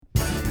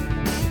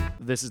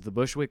This is the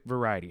Bushwick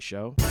Variety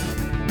Show,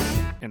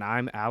 and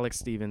I'm Alex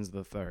Stevens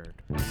III.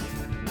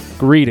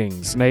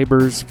 Greetings,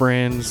 neighbors,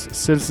 friends,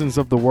 citizens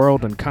of the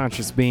world, and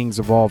conscious beings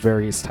of all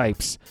various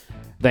types.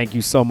 Thank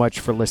you so much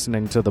for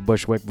listening to the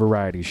Bushwick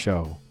Variety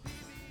Show.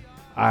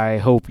 I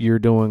hope you're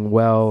doing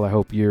well. I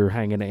hope you're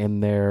hanging in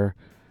there.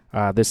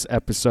 This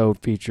episode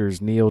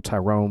features Neil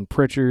Tyrone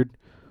Pritchard,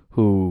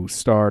 who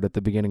starred at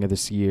the beginning of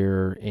this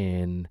year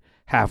in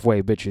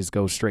Halfway Bitches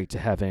Go Straight to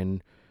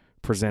Heaven,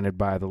 presented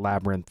by the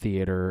Labyrinth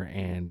Theater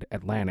and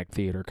Atlantic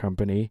Theater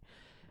Company.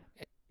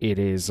 It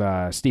is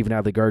Stephen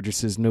Adly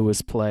Guirgis'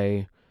 newest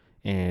play,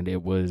 and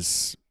it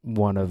was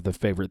one of the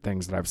favorite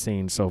things that I've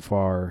seen so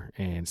far,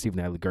 and Stephen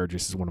Adly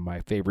Guirgis is one of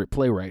my favorite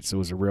playwrights, so it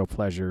was a real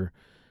pleasure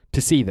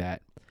to see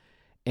that.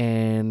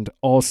 And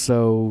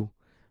also,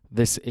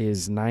 this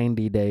is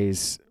 90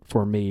 days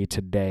for me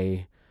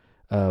today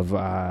of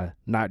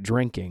not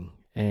drinking,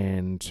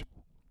 and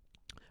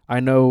I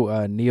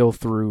know Neil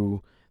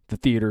through the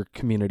theater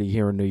community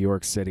here in New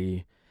York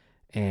City,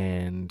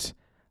 and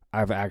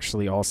I've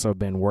actually also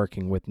been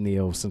working with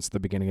Neil since the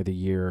beginning of the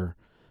year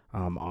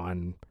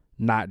on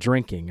not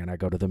drinking, and I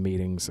go to the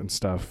meetings and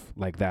stuff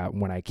like that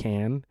when I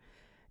can.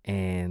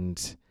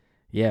 And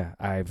yeah,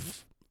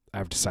 I've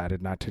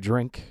decided not to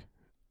drink.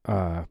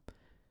 I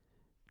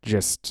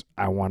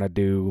want to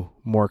do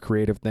more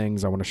creative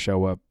things. I want to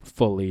show up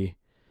fully,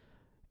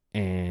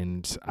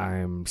 and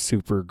I'm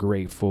super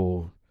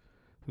grateful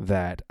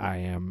that I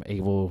am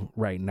able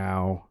right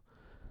now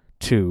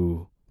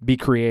to be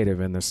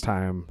creative in this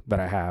time that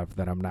I have,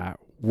 that I'm not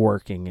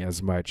working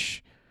as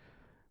much.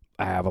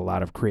 I have a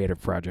lot of creative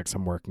projects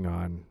I'm working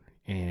on,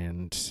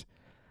 and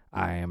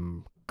I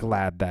am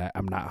glad that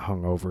I'm not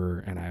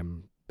hungover and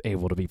I'm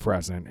able to be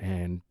present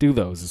and do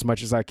those as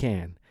much as I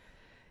can.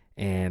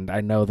 And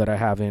I know that I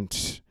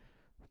haven't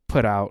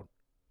put out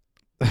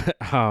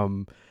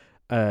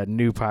a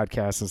new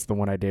podcast since the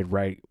one I did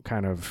right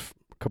kind of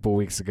a couple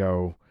weeks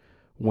ago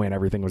when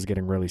everything was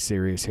getting really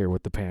serious here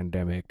with the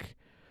pandemic.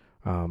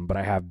 But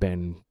I have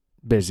been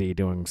busy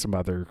doing some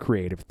other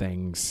creative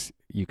things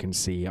you can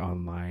see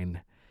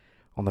online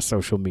on the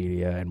social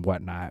media and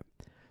whatnot.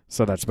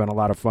 So that's been a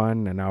lot of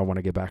fun, and now I want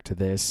to get back to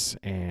this.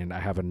 And I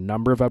have a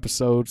number of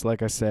episodes,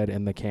 like I said,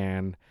 in the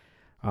can.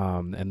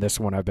 And this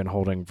one I've been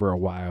holding for a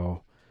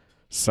while.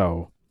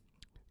 So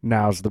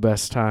now's the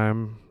best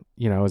time,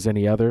 as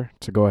any other,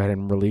 to go ahead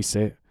and release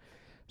it.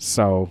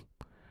 So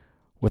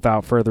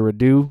without further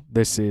ado,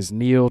 this is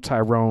Neil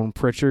Tyrone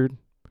Pritchard,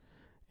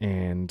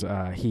 and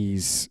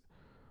he's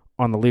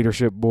on the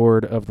leadership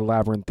board of the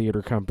Labyrinth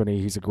Theater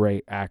Company. He's a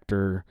great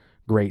actor,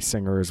 great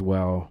singer as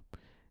well,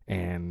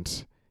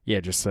 and yeah,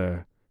 just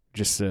a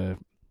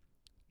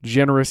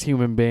generous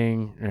human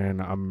being,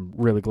 and I'm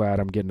really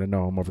glad I'm getting to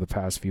know him over the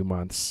past few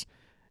months,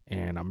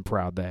 and I'm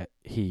proud that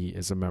he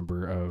is a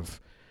member of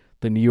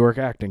the New York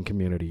acting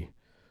community.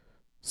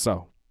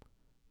 So,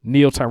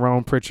 Neil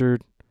Tyrone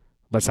Pritchard,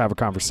 let's have a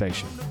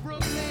conversation.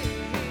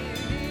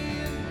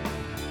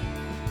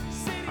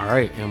 All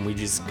right, and we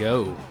just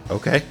go.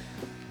 Okay.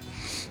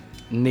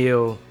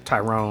 Neil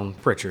Tyrone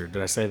Pritchard.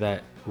 Did I say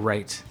that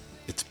right?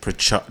 It's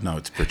Pritchard. No,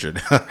 it's Pritchard.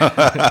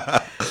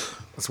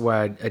 That's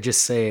why I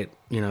just say it,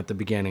 at the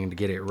beginning to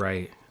get it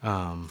right.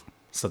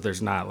 So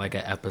there's not like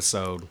an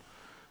episode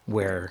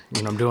where,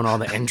 I'm doing all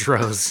the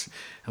intros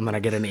and then I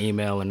get an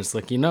email and it's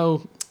like,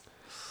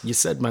 you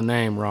said my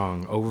name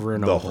wrong over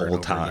and the over. The whole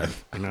and time.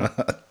 Again,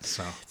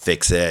 So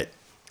fix it.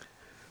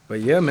 But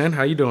yeah, man,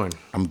 how you doing?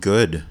 I'm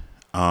good.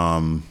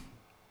 I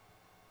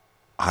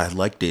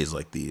like days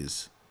like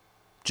these.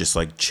 Just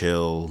like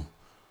chill,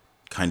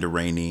 kind of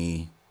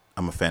rainy.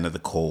 I'm a fan of the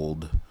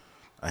cold.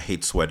 I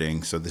hate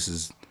sweating, so this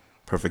is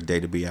perfect day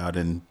to be out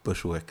in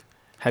Bushwick.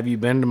 Have you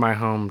been to my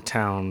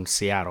hometown,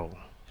 Seattle?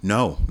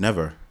 No,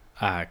 never.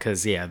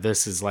 Because,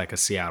 this is like a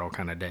Seattle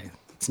kind of day.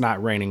 It's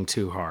not raining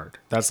too hard.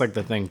 That's like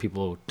the thing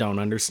people don't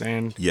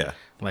understand. Yeah.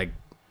 Like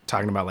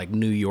talking about like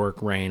New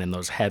York rain and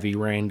those heavy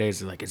rain days.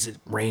 They're like, is it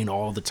rain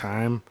all the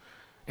time?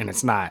 And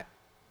it's not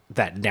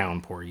that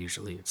downpour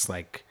usually. It's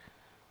like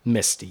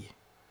misty.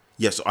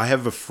 Yeah, so I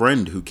have a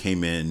friend who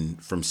came in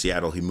from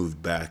Seattle. He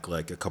moved back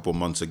like a couple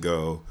months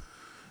ago.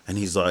 And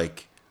he's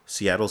like,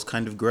 Seattle's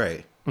kind of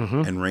gray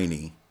and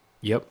rainy.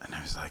 Yep. And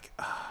I was like,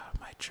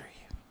 my dream.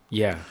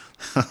 Yeah.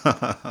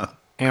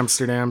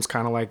 Amsterdam's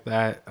kind of like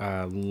that.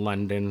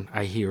 London,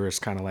 I hear, is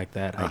kind of like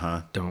that.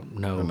 I don't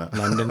know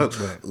London.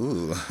 But,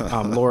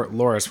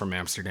 Laura's from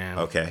Amsterdam.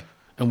 Okay.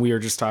 And we were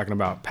just talking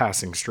about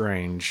Passing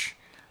Strange,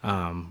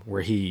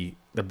 where the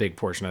big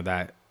portion of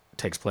that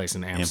takes place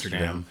in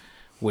Amsterdam.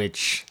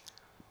 Which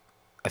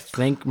I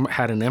think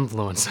had an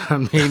influence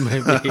on me,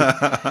 maybe.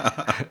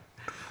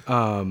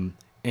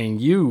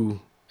 And you,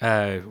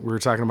 we were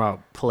talking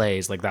about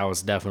plays, like that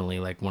was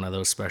definitely like one of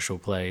those special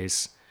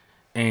plays.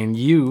 And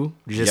you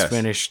just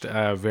finished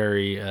a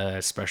very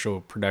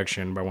special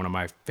production by one of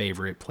my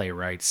favorite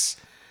playwrights,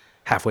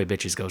 Halfway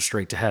Bitches Go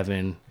Straight to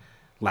Heaven,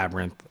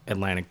 Labyrinth,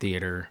 Atlantic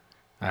Theater.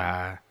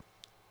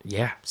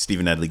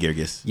 Stephen Adly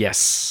Guirgis.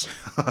 Yes.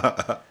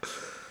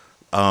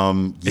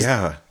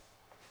 Yeah.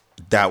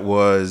 That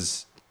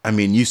was I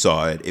mean, you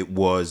saw it. It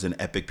was an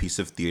epic piece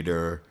of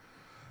theater.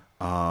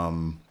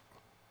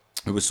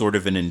 It was sort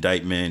of an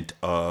indictment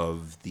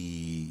of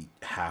the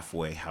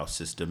halfway house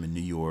system in New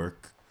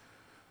York.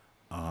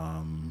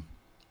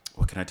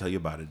 What can I tell you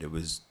about it? It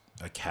was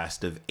a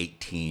cast of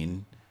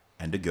 18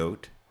 and a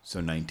goat,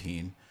 so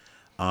 19.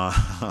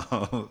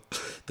 The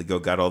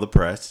goat got all the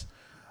press.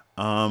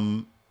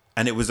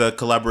 And it was a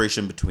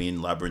collaboration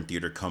between Labyrinth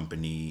Theater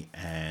Company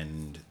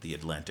and the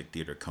Atlantic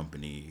Theater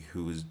Company,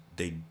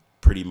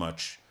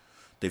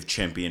 they've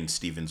championed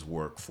Stephen's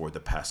work for the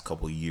past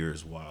couple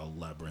years, while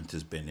Labyrinth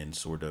has been in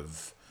sort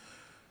of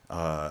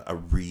a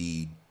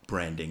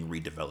rebranding,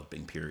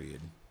 redeveloping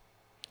period.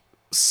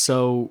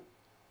 So,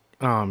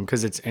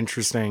 because it's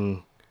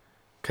interesting,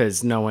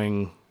 because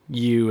knowing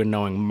you and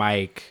knowing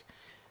Mike,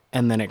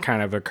 and then it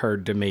kind of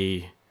occurred to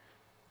me,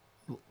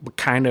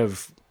 kind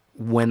of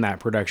when that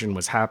production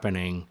was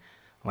happening.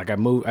 Like I've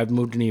moved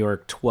to New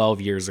York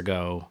 12 years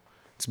ago.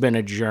 It's been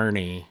a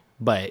journey,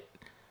 but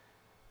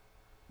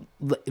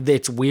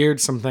it's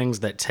weird, some things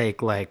that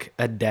take like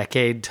a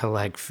decade to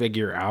like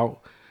figure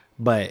out.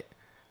 But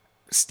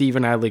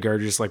Stephen Adly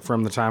Guirgis, like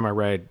from the time I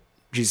read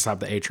Jesus Off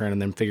the A Train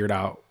and then figured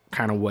out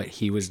kind of what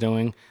he was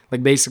doing,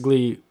 like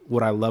basically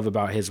what I love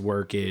about his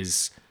work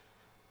is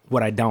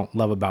what I don't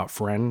love about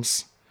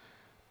Friends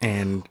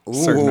and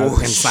certain other,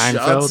 and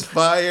Seinfeld. Shots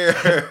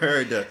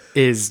fired.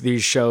 Is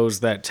these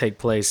shows that take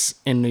place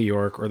in New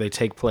York or they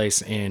take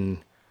place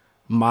in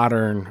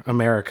modern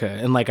America.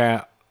 And like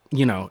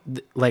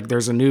like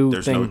there's a new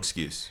There's thing. no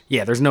excuse.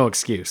 Yeah, there's no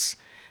excuse.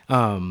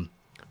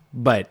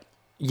 But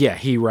yeah,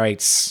 he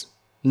writes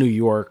New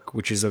York,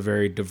 which is a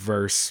very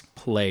diverse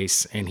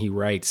place, and he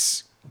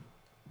writes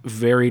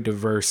very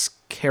diverse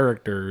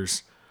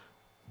characters,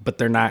 but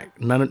they're not,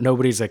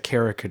 nobody's a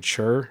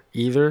caricature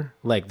either.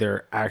 Like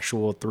they're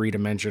actual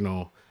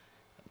 3-dimensional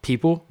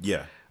people.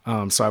 Yeah.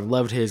 So I've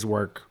loved his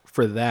work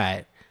for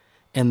that.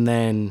 And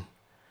then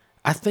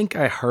I think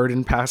I heard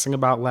in passing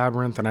about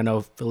Labyrinth, and I know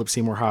Philip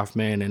Seymour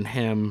Hoffman and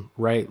him,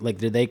 right? Like,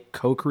 did they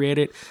co-create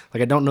it?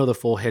 Like, I don't know the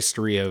full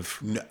history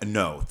of...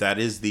 No,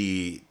 that's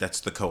the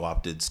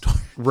co-opted story.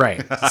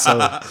 Right.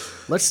 So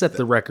let's set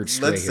the record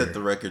straight. Let's set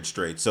the record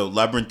straight. So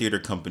Labyrinth Theater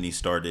Company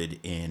started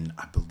in,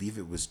 I believe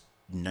it was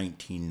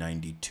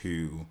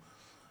 1992.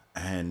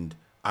 And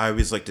I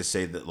always like to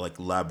say that like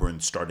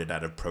Labyrinth started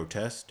out of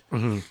protest.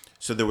 Mm-hmm.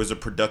 So there was a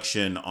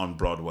production on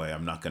Broadway.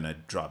 I'm not going to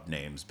drop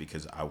names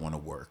because I want to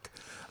work.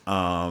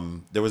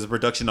 There was a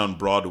production on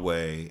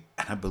Broadway,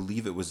 and I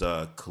believe it was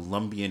a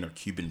Colombian or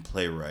Cuban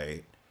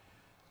playwright.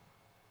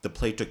 The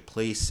play took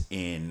place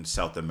in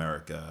South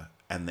America,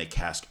 and they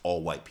cast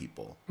all white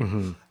people.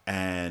 Mm-hmm.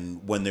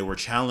 And when they were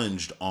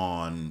challenged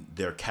on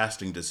their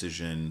casting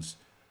decisions,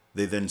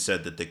 they then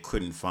said that they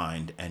couldn't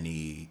find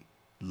any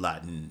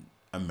Latin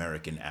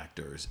American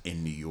actors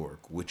in New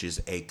York, which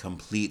is a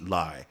complete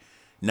lie.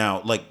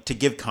 Now, like, to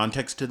give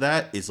context to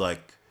that is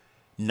like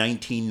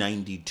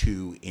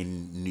 1992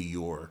 in New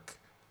York.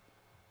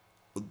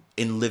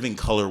 In Living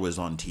Color was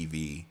on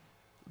TV.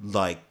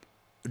 Like,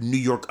 New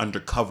York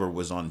Undercover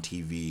was on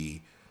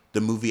TV.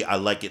 The movie I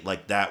Like It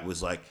Like That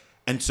was like,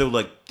 and so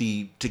like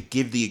to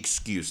give the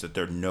excuse that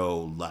there are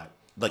no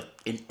like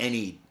in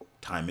any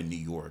time in New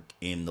York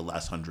in the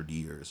last 100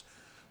 years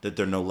that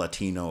there are no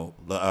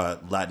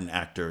Latin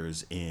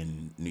actors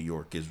in New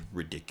York is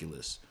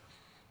ridiculous.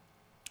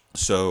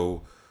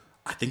 So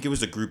I think it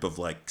was a group of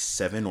like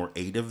 7 or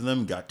 8 of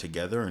them got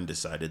together and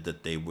decided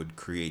that they would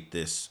create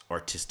this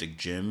artistic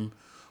gym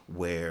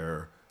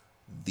where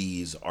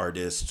these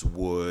artists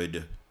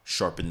would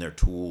sharpen their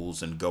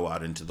tools and go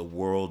out into the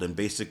world. And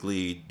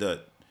basically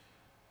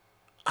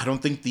I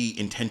don't think the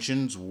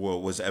intentions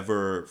was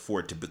ever for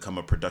it to become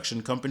a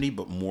production company,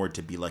 but more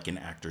to be like an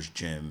actor's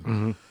gym.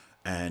 Mm-hmm.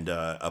 And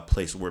a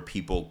place where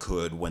people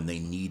could, when they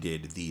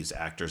needed these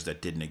actors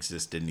that didn't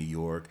exist in New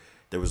York,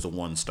 there was a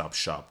one-stop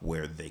shop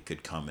where they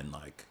could come and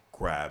like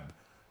grab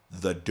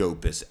the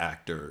dopest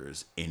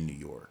actors in New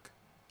York.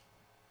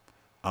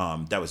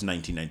 That was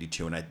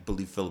 1992, and I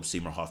believe Philip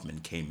Seymour Hoffman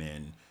came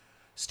in.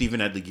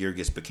 Stephen Adly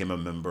Guirgis became a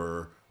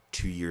member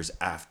 2 years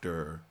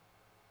after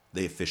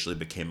they officially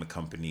became a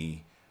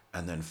company,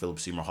 and then Philip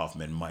Seymour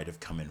Hoffman might have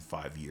come in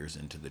 5 years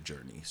into the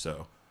journey.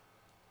 So,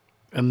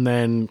 and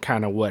then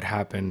kind of what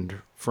happened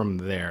from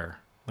there?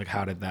 Like,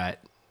 how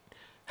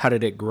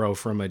did it grow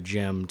from a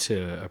gym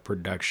to a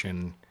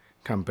production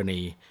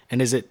company?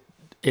 And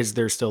is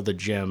there still the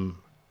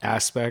gym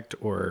aspect,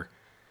 or?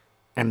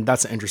 And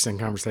that's an interesting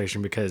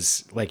conversation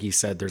because, like you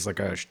said, there's like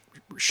a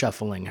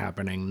shuffling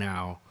happening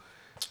now.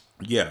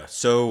 Yeah.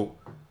 So,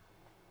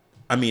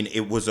 I mean,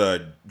 it was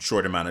a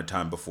short amount of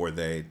time before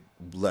they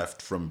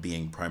left from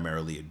being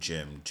primarily a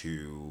gym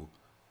to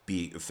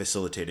be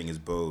facilitating as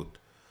both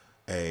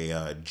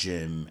a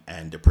gym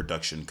and a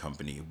production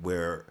company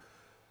where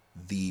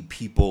the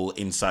people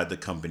inside the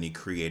company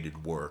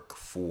created work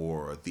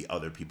for the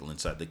other people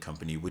inside the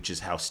company, which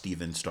is how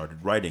Stephen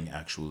started writing,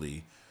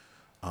 actually.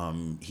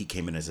 He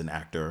came in as an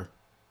actor,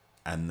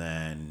 and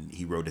then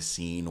he wrote a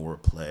scene or a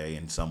play,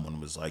 and someone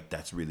was like,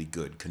 that's really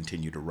good,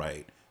 continue to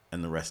write,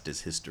 and the rest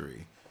is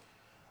history.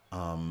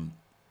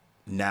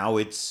 Now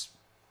it's,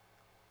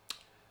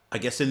 I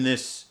guess in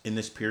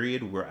this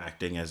period we're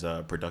acting as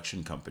a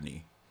production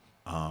company,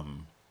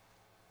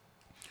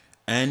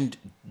 and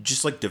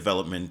just like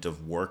development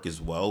of work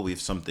as well. We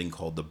have something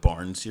called the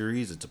Barn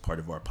series. It's a part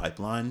of our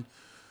pipeline,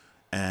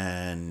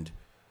 and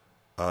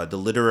the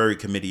literary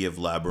committee of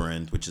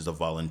Labyrinth, which is a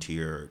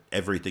volunteer,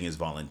 everything is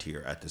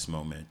volunteer at this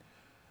moment.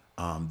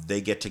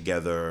 They get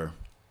together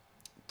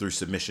through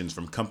submissions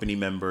from company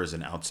members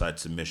and outside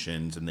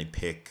submissions, and they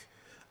pick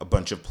a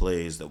bunch of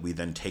plays that we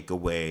then take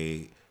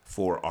away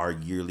for our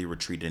yearly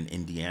retreat in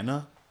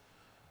Indiana,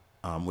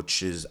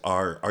 which is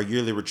our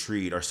yearly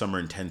retreat. Our summer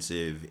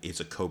intensive is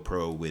a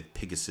co-pro with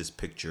Pegasus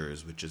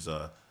Pictures, which is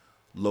a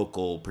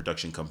local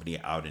production company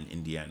out in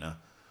Indiana.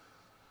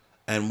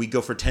 And we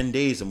go for 10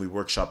 days and we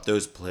workshop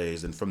those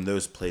plays. And from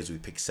those plays, we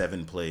pick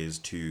 7 plays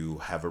to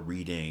have a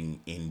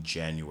reading in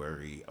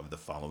January of the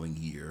following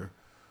year,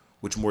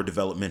 which more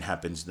development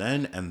happens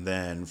then. And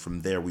then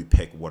from there, we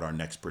pick what our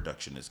next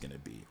production is going to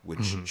be,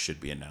 which should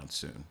be announced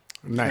soon.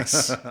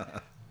 Nice.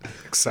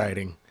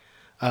 Exciting.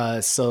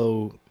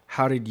 So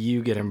how did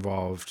you get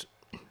involved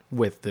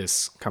with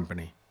this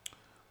company?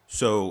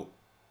 So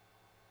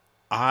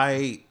how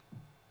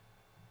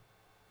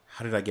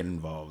did I get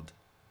involved?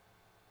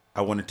 I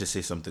wanted to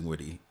say something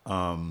witty.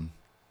 I'll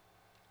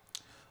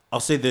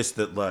say this,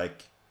 that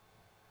like,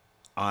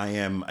 I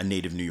am a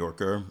native New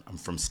Yorker. I'm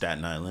from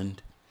Staten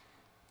Island.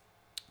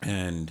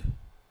 And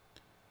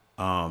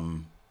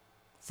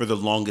for the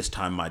longest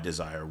time, my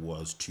desire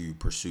was to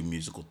pursue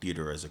musical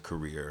theater as a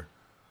career.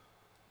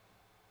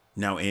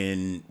 Now,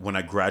 when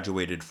I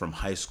graduated from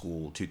high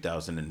school,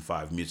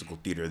 2005, musical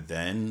theater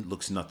then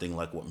looks nothing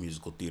like what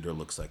musical theater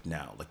looks like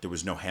now. Like, there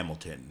was no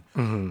Hamilton.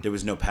 There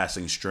was no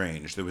Passing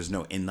Strange. There was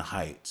no In the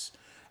Heights.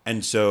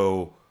 And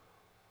so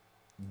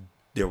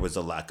there was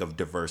a lack of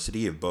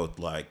diversity of both,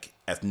 like,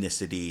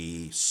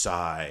 ethnicity,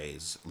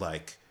 size,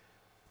 like,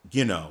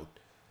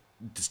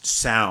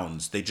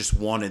 sounds. They just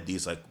wanted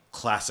these, like,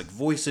 classic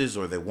voices,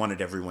 or they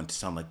wanted everyone to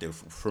sound like they were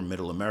from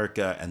Middle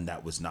America, and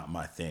that was not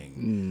my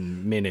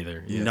thing. Me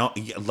neither. Yeah. No,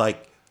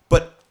 like,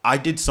 but I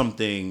did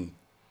something,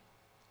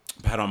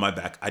 pat on my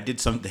back, I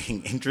did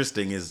something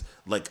interesting, is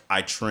like,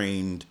 I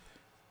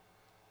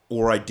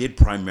did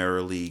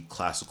primarily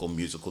classical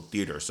musical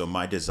theater. So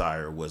my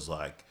desire was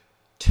like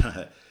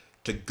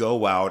to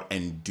go out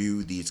and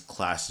do these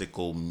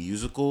classical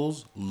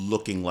musicals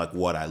looking like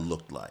what I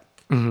looked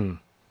like,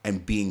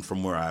 and being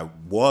from where I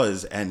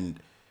was.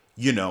 And,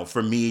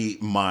 for me,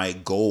 my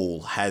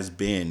goal has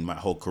been my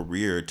whole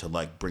career to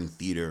like bring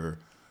theater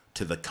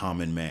to the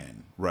common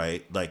man,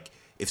 right? Like,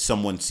 if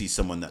someone sees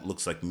someone that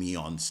looks like me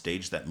on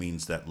stage, that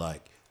means that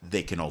like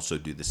they can also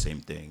do the same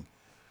thing.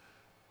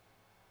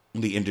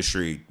 The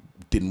industry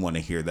didn't want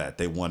to hear that.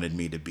 They wanted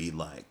me to be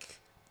like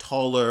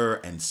taller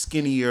and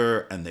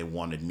skinnier, and they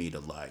wanted me to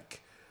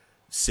like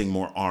sing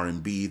more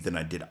R&B than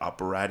I did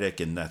operatic,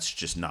 and that's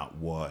just not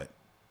what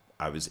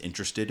I was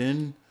interested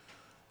in.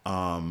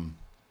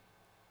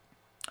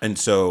 And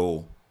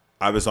so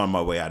I was on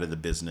my way out of the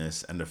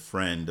business, and a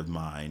friend of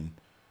mine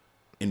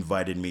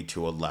invited me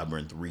to a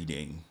Labyrinth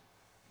reading.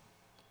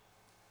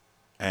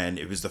 And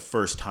it was the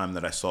first time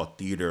that I saw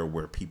theater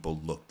where people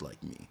looked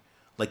like me.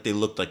 Like, they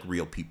looked like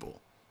real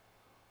people.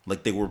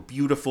 Like, they were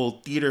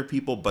beautiful theater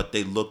people, but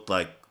they looked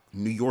like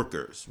New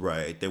Yorkers,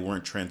 right? They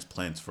weren't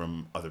transplants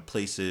from other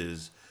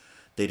places.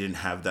 They didn't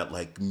have that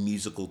like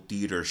musical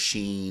theater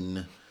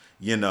sheen.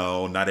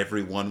 Not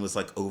everyone was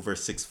like over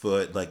 6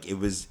 foot. Like, it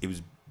was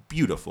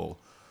beautiful.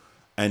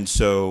 And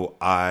so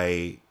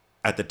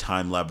at the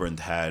time, Labyrinth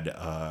had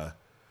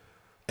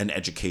an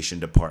education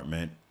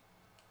department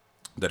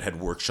that had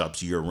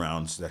workshops year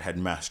round, that had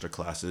master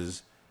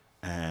classes.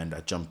 And I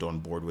jumped on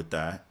board with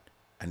that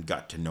and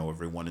got to know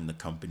everyone in the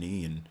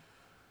company. And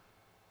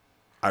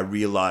I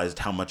realized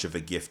how much of a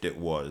gift it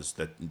was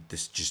that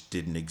this just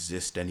didn't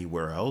exist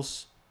anywhere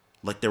else.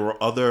 Like, there are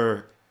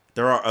other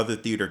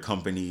theater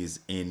companies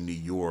in New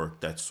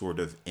York that sort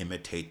of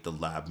imitate the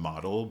lab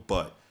model,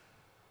 but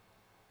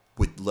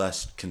with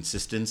less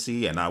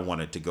consistency. And I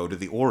wanted to go to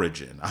the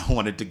origin. I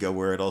wanted to go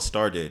where it all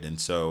started. And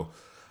so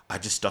I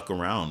just stuck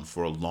around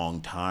for a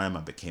long time. I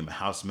became a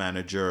house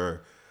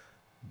manager.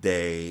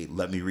 They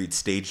let me read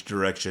stage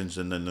directions,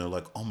 and then they're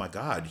like, oh my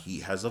God,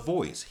 he has a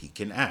voice. He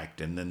can act.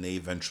 And then they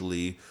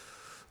eventually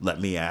let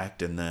me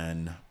act. And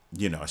then,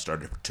 I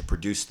started to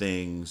produce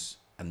things.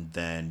 And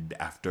then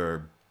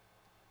after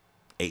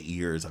 8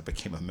 years, I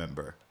became a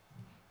member.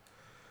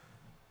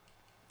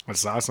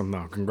 That's awesome,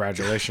 though.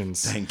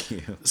 Congratulations. Thank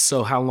you.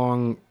 So how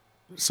long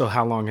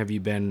have you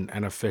been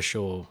an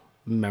official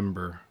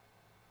member?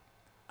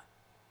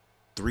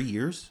 3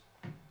 years.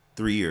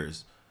 3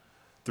 years.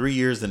 3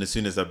 years, and as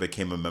soon as I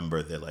became a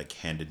member, they like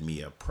handed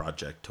me a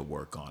project to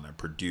work on. I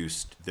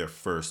produced their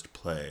first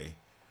play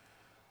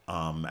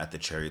at the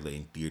Cherry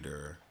Lane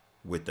Theater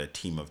with a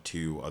team of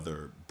 2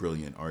 other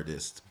brilliant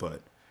artists.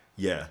 But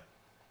yeah,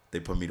 they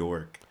put me to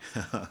work.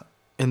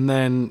 And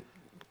then,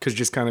 because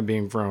just kind of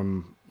being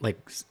from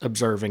like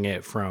observing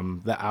it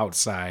from the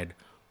outside,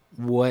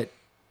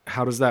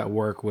 how does that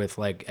work with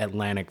like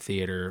Atlantic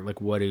Theater? Like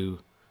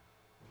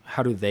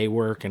how do they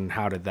work, and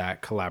how did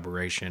that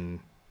collaboration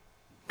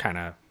kind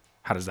of,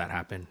 how does that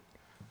happen?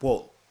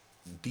 Well,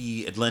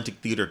 the Atlantic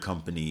Theater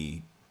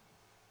Company,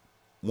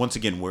 once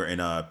again, we're in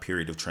a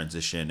period of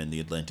transition, and the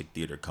Atlantic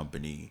Theater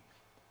Company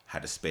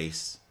had a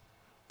space,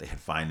 they had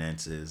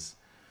finances,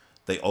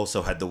 they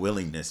also had the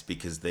willingness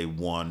because they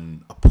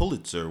won a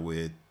Pulitzer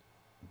with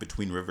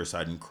Between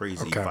Riverside and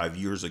Crazy Okay. 5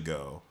 years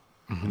ago.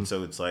 And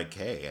so it's like,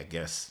 hey, I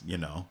guess,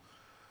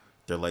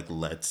 they're like,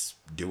 let's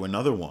do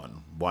another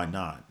one. Why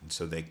not? And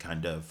so they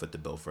kind of foot the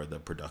bill for the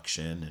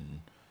production and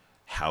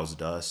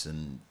housed us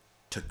and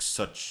took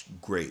such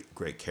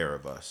great care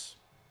of us.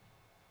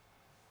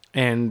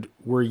 And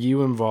were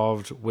you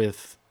involved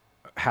with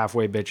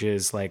Halfway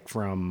Bitches like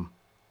from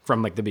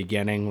like the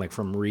beginning, like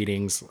from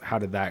readings? How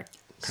did that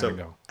kind of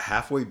So go?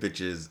 Halfway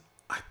Bitches,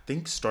 I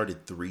think,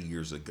 started 3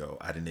 years ago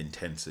at an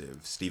intensive.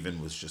 Steven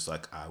was just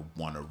like, I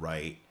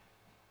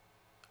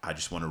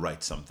just want to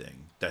write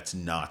something. That's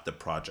not the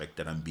project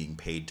that I'm being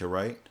paid to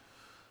write.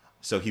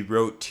 So he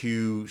wrote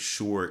 2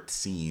 short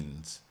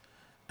scenes,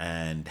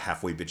 and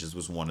Halfway Bitches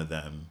was one of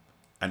them.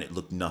 And it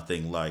looked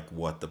nothing like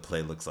what the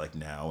play looks like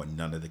now, and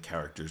none of the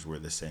characters were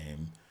the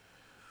same.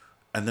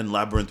 And then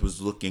Labyrinth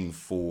was looking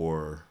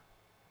for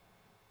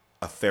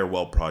a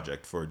farewell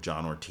project for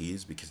John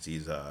Ortiz because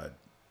he's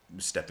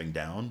stepping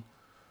down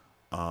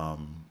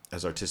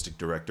as artistic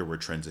director. We're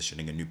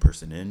transitioning a new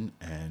person in,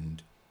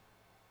 and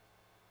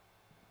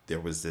there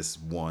was this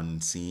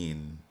one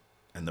scene,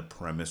 and the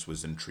premise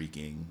was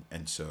intriguing,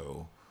 and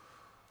so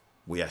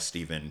we asked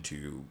Steven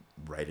to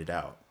write it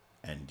out,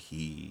 and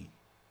he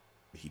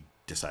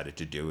decided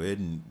to do it.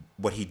 And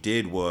what he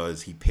did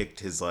was he picked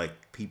his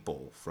like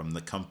people from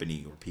the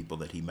company or people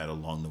that he met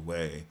along the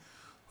way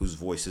whose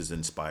voices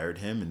inspired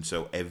him. And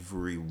so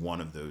every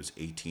one of those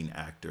 18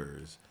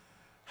 actors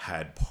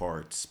had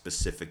parts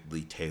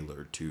specifically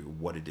tailored to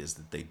what it is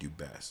that they do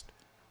best,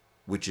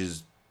 which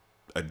is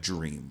a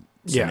dream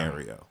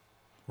scenario,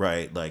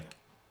 right? Like,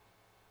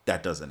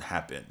 that doesn't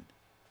happen.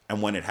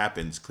 And when it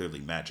happens, clearly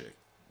magic,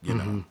 you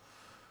know?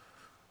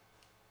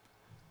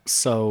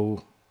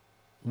 So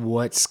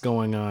what's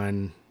going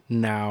on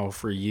now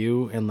for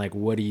you, and like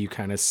what do you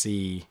kind of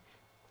see,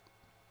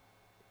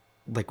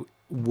 like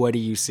what do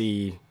you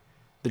see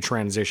the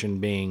transition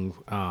being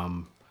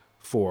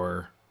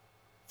for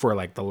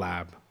like the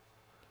lab?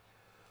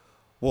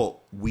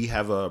 Well, we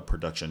have a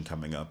production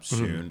coming up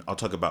soon. I'll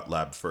talk about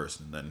Lab first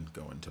and then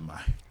go into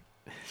my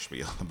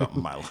spiel about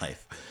my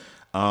life.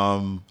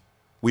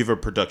 We have a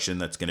production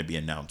that's going to be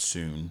announced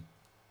soon.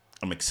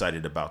 I'm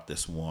excited about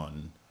this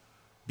one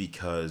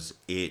because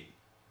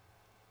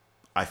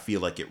I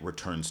feel like it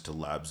returns to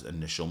Lab's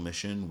initial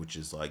mission, which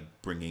is like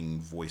bringing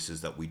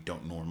voices that we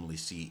don't normally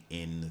see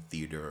in the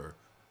theater,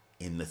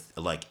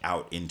 like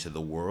out into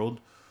the world.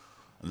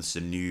 And it's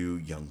a new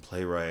young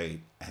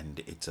playwright,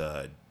 and it's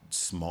a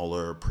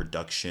smaller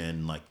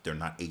production. Like, they're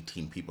not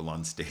 18 people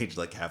on stage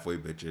like Halfway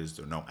Bitches.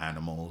 They're no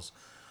animals.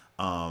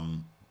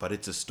 But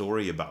it's a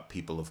story about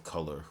people of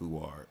color who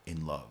are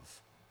in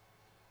love.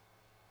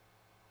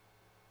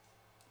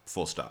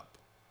 Full stop.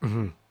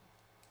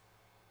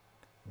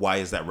 Why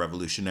is that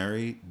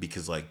revolutionary?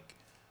 Because, like,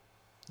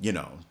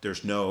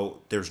 there's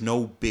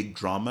no big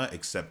drama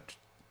except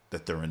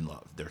that they're in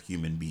love. They're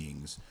human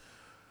beings.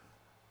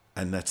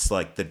 And that's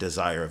like the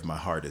desire of my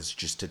heart, is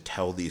just to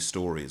tell these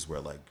stories where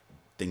like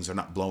things are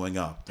not blowing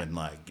up and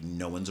like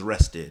no one's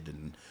arrested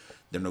and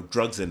there are no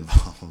drugs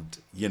involved,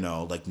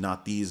 like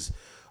not these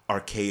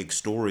archaic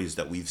stories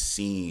that we've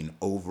seen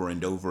over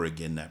and over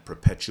again that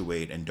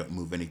perpetuate and don't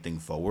move anything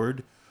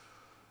forward.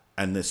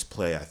 And this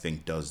play, I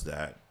think, does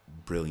that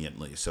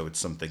brilliantly. So it's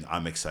something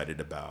I'm excited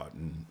about.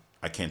 And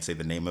I can't say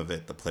the name of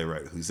it, the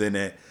playwright who's in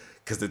it,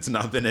 because it's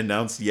not been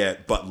announced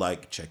yet. But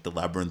like, check the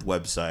Labyrinth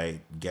website,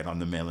 get on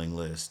the mailing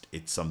list.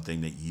 It's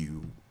something that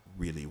you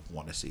really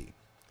want to see.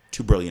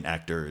 2 brilliant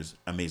actors,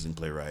 amazing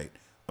playwright,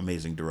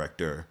 amazing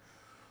director.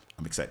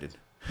 I'm excited.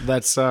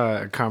 That's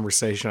a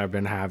conversation I've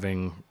been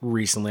having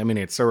recently. I mean,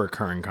 it's a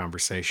recurring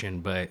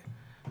conversation, but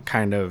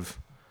kind of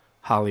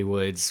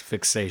Hollywood's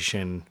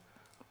fixation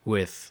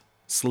with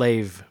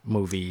slave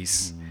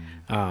movies.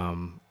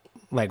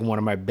 Like one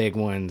of my big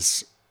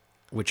ones,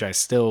 which I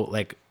still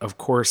like, of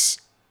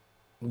course,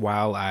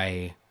 while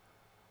I,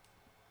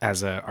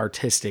 as an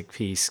artistic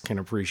piece, can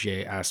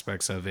appreciate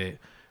aspects of it,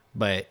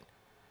 but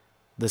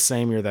the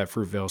same year that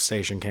Fruitvale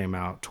Station came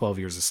out, 12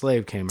 Years a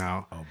Slave came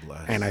out. Oh,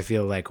 bless. And I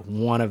feel like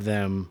one of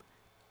them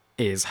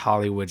is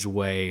Hollywood's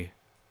way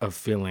of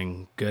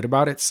feeling good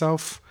about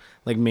itself.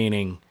 Like,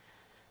 meaning,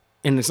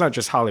 and it's not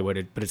just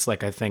Hollywood, but it's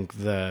like, I think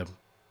the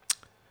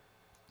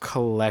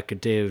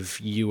collective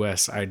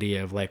U.S.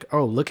 idea of like,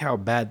 oh, look how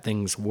bad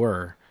things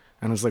were.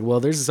 And I was like, well,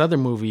 there's this other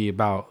movie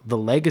about the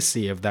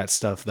legacy of that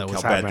stuff that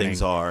was How happening. bad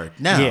things are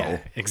now. Yeah,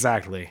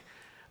 exactly.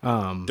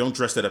 Don't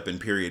dress it up in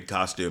period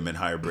costume and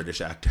hire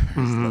British actors.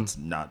 Let's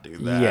not do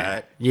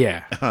that.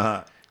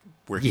 Yeah.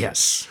 We're here.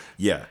 Yes.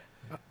 Yeah.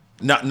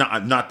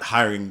 I'm not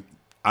hiring.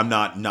 I'm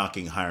not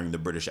knocking hiring the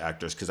British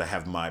actors because I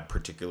have my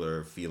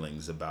particular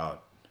feelings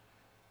about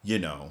you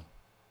know,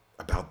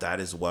 about that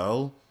as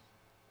well.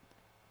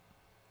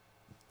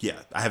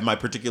 Yeah, I have my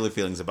particular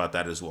feelings about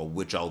that as well,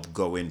 which I'll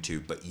go into.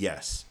 But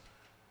yes,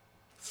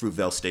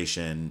 Fruitvale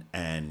Station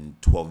and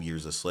 12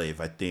 Years a Slave,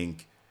 I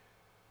think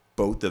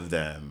both of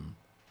them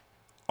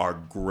are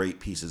great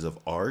pieces of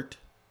art.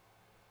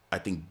 I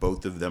think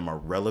both of them are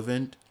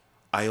relevant.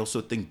 I also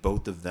think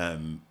both of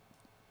them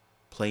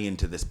play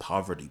into this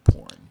poverty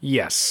porn.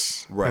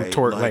 Yes. Right.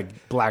 And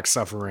like black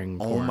suffering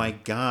Oh porn. my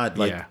God.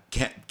 Like,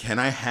 Yeah. can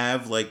I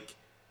have, like,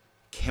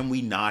 can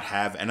we not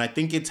have, and I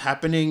think it's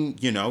happening,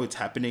 you know, it's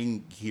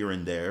happening here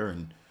and there,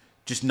 and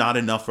just not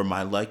enough for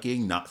my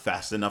liking, not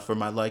fast enough for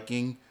my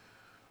liking.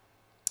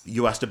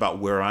 You asked about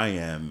where I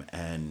am,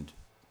 and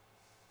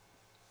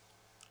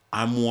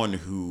I'm one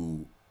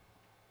who,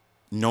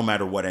 no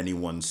matter what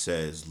anyone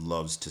says,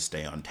 loves to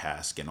stay on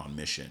task and on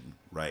mission,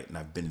 right? And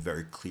I've been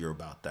very clear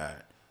about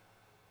that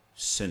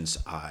since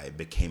I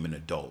became an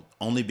adult,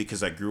 only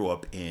because I grew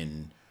up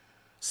in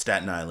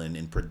Staten Island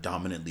in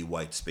predominantly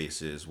white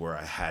spaces where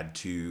I had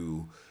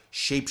to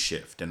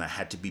shapeshift and I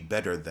had to be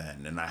better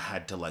than, and I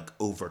had to like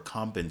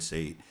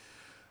overcompensate.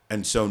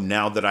 And so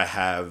now that I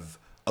have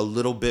a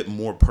little bit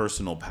more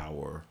personal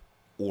power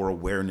or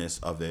awareness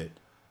of it,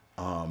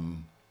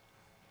 I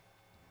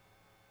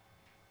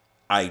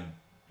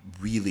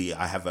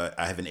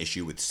have an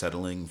issue with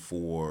settling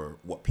for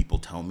what people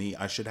tell me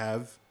I should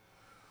have.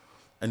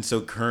 And so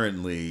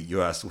currently,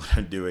 you asked what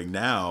I'm doing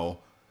now.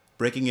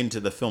 Breaking into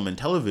the film and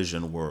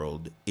television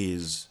world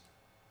is,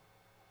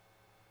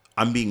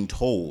 I'm being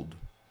told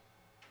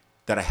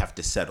that I have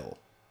to settle.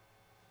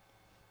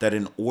 That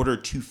in order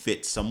to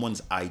fit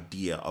someone's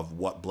idea of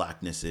what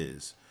blackness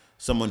is,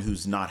 someone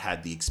who's not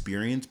had the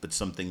experience, but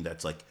something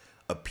that's like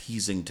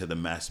appeasing to the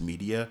mass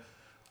media,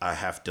 I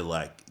have to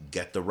like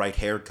get the right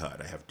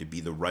haircut. I have to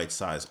be the right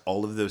size.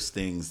 All of those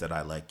things that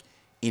I like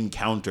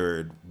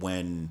encountered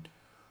when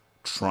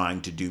trying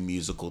to do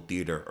musical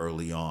theater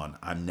early on.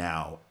 I'm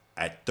now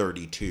at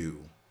 32.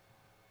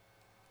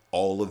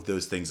 All of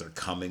those things are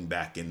coming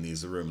back in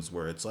these rooms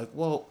where it's like,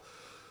 well,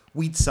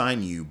 we'd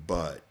sign you,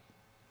 but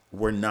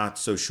we're not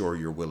so sure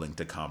you're willing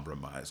to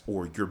compromise,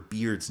 or your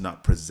beard's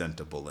not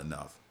presentable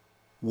enough.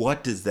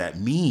 What does that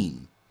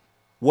mean?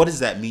 What does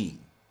that mean?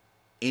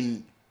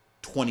 In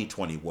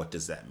 2020, what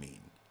does that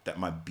mean? That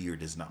my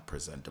beard is not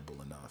presentable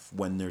enough,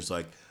 when there's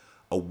like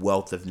a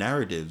wealth of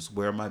narratives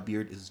where my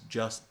beard is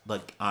just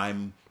like,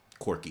 I'm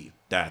quirky.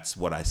 That's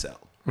what I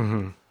sell.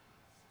 Mm-hmm.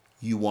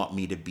 You want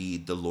me to be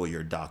the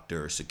lawyer,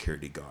 doctor,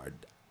 security guard.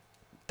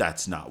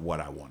 That's not what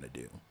I want to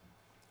do.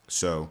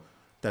 So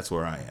that's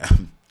where I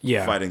am.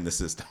 Yeah. Fighting the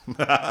system.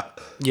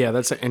 Yeah,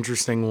 that's an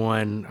interesting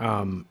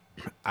one.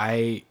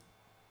 And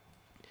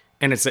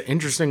it's an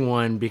interesting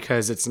one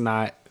because it's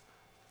not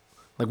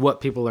like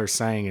what people are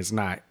saying is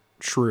not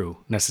true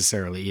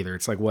necessarily either.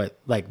 It's like what,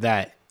 like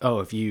that, oh,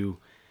 if you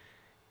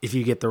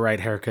get the right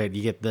haircut,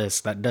 you get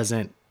this. That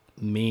doesn't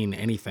mean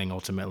anything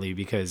ultimately,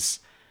 because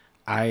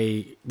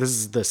this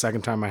is the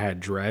second time I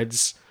had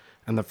dreads,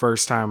 and the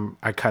first time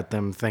I cut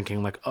them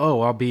thinking like,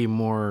 oh, I'll be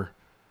more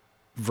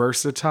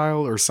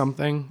versatile or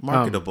something.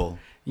 Marketable.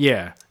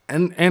 Yeah.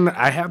 And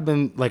I have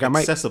been like,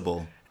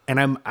 accessible.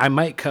 I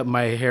might cut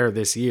my hair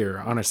this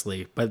year,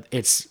 honestly, but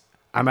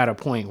I'm at a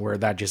point where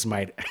that just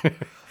might.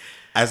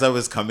 As I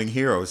was coming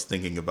here, I was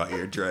thinking about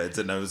your dreads,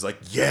 and I was like,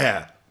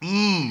 yeah,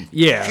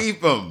 yeah,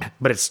 keep them.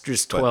 But it's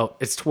just 12.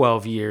 It's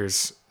 12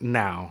 years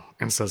now,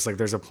 and so it's like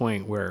there's a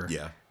point where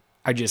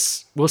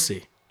we'll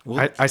see.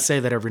 I say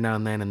that every now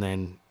and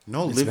then.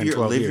 No, live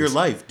your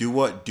life. Do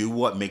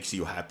what makes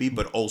you happy,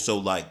 but also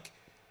like,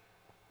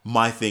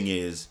 my thing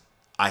is,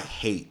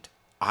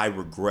 I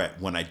regret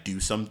when I do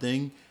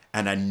something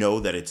and I know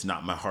that it's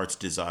not my heart's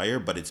desire,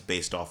 but it's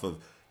based off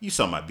of, you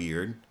saw my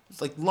beard.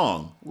 It's like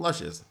long,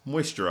 luscious,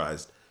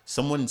 moisturized.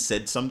 Someone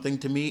said something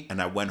to me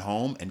and I went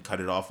home and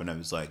cut it off, and I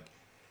was like,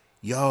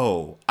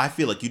 yo, I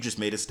feel like you just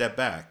made a step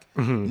back.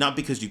 Mm-hmm. Not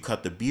because you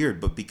cut the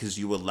beard, but because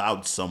you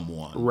allowed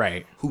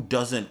someone who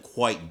doesn't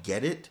quite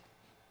get it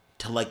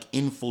to like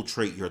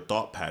infiltrate your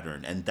thought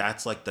pattern. And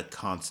that's like the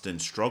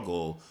constant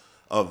struggle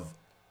of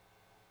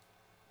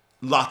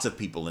lots of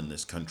people in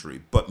this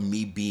country, but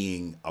me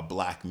being a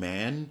black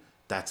man,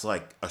 that's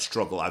like a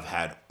struggle I've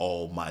had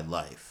all my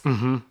life.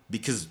 Mm-hmm.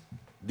 Because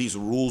these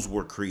rules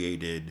were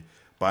created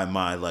by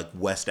my like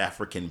West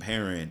African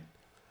parents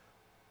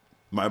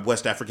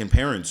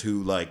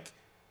who like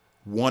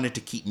wanted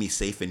to keep me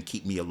safe and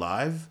keep me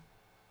alive.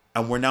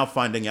 And we're now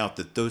finding out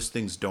that those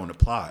things don't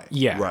apply.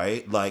 Yeah.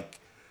 Right? Like,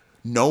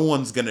 no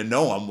one's going to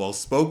know I'm well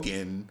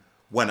spoken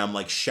when I'm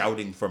like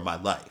shouting for my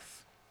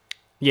life.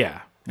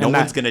 Yeah. No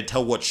one's going to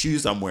tell what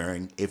shoes I'm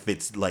wearing if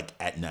it's like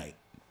at night.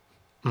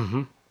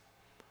 Mm-hmm.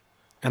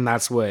 And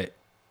that's what,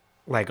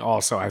 like,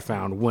 also I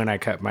found when I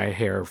cut my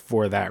hair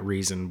for that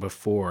reason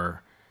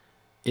before,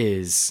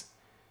 is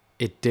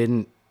it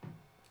didn't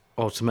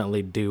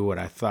ultimately do what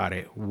I thought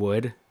it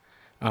would.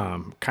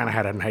 Kind of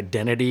had an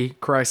identity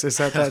crisis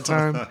at that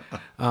time.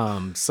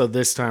 So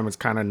this time it's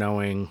kind of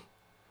knowing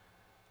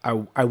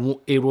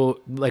it will,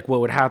 like, what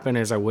would happen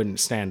is I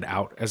wouldn't stand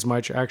out as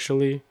much,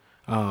 actually.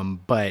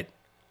 But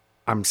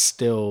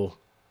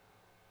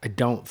I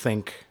don't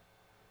think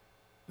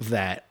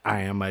that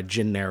I am a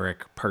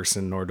generic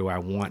person, nor do I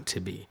want to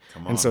be.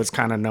 And so it's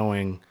kind of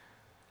knowing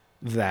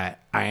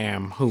that I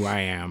am who I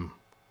am,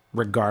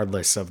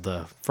 regardless of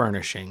the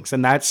furnishings.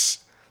 And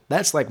that's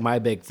like my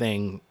big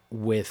thing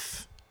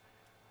with,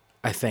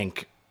 I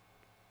think,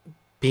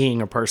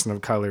 being a person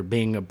of color,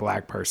 being a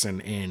black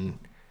person in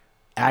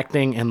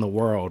acting in the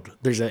world.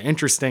 There's an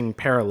interesting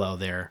parallel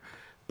there.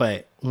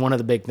 But one of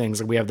the big things,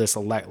 like we have this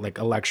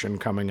election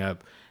coming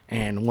up,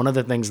 and one of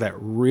the things that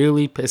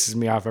really pisses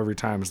me off every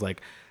time is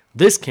like,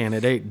 this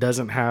candidate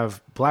doesn't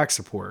have black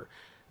support.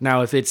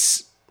 Now, if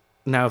it's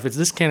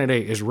this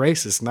candidate is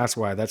racist,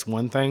 and that's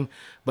one thing.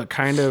 But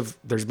kind of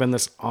there's been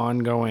this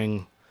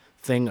ongoing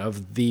thing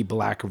of the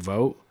black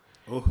vote.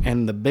 Oh.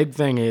 And the big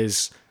thing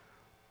is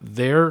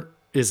there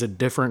is a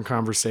different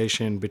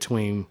conversation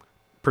between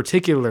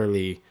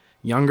particularly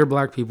younger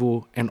black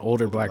people and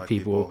older black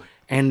people.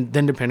 And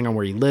then depending on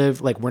where you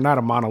live, like we're not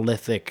a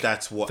monolithic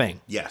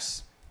thing.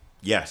 Yes.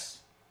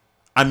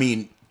 I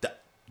mean,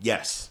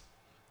 yes.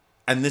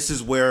 And this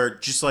is where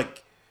just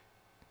like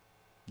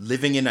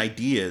living in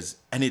ideas,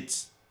 and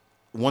it's,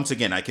 once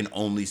again, I can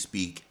only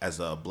speak as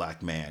a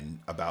black man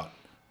about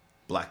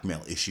black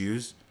male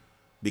issues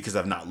because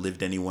I've not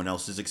lived anyone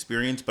else's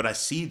experience, but I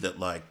see that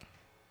like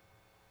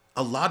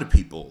a lot of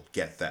people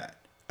get that.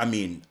 I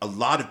mean, a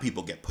lot of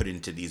people get put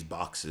into these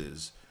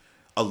boxes.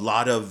 A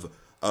lot of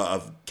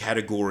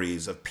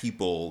categories of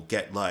people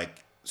get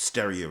like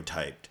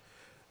stereotyped.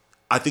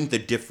 I think the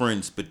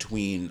difference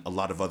between a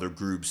lot of other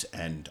groups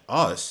and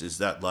us is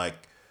that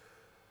like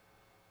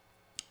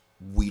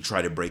we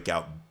try to break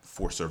out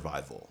for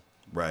survival,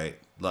 right?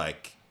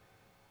 Like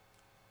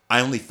I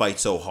only fight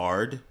so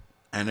hard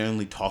and I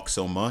only talk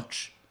so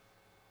much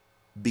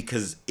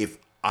because if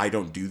I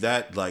don't do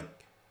that, like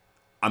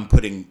I'm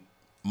putting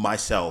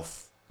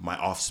myself, my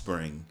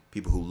offspring,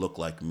 people who look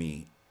like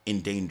me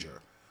in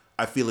danger.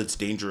 I feel it's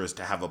dangerous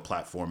to have a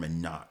platform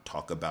and not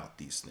talk about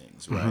these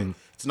things, right? Mm-hmm.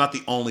 It's not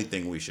the only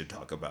thing we should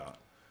talk about,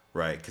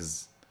 right?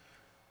 Because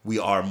we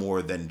are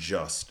more than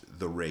just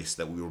the race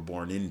that we were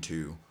born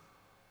into.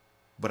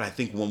 But I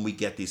think when we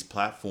get these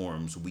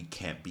platforms, we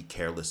can't be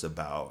careless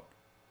about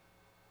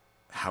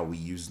how we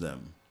use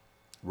them,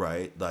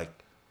 right?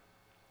 Like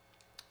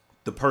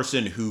the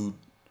person who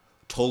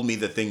told me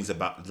the things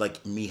about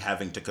like me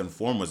having to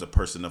conform was a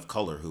person of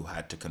color who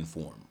had to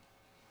conform.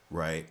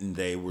 Right. And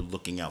they were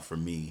looking out for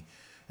me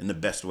in the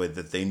best way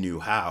that they knew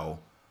how.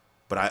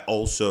 But I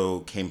also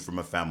came from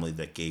a family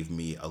that gave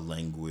me a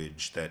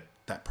language that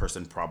that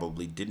person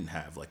probably didn't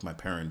have. Like my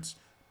parents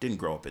didn't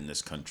grow up in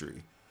this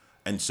country.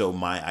 And so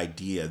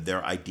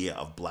their idea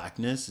of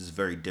blackness is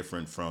very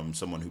different from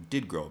someone who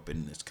did grow up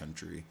in this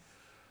country.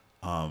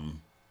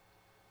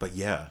 But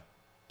yeah.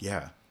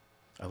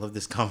 I love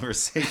this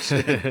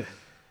conversation.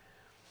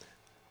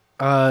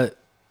 So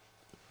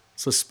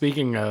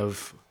speaking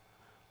of,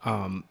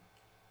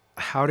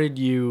 how did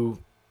you,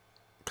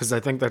 because I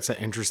think that's an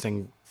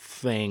interesting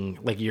thing,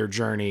 like your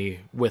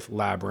journey with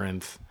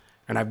Labyrinth.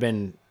 And I've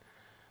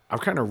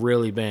kind of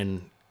really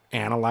been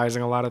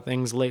analyzing a lot of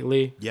things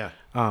lately. Yeah.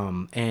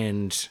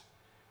 And,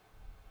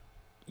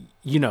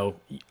 you know,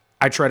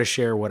 I try to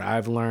share what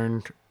I've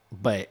learned,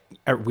 but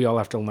we all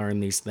have to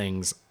learn these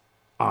things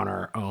on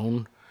our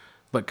own.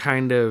 But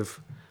kind of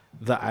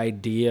the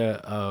idea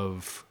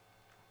of,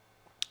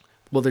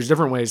 well, there's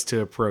different ways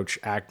to approach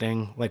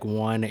acting. Like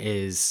one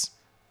is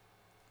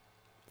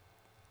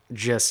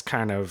just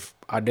kind of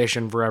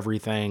audition for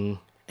everything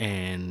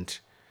and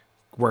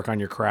work on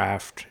your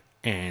craft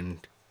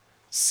and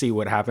see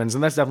what happens.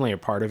 And that's definitely a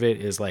part of it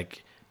is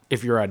like,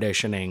 if you're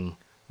auditioning,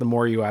 the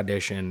more you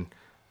audition,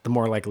 the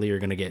more likely you're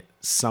going to get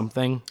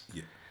something.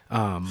 Yeah.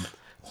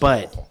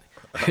 But,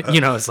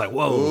 you know, it's like,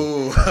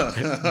 whoa.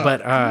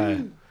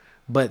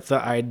 But the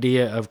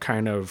idea of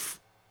kind of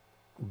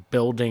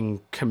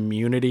building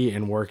community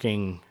and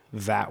working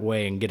that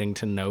way and getting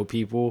to know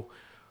people,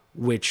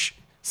 which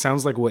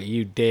sounds like what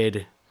you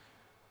did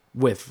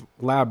with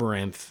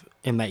Labyrinth,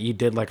 in that you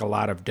did like a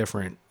lot of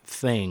different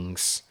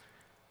things.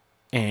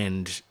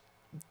 And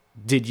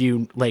did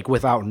you, like,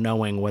 without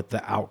knowing what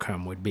the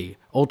outcome would be,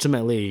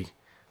 ultimately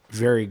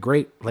very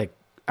great like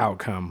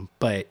outcome,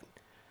 but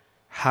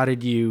how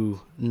did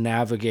you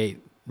navigate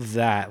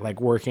that, like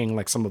working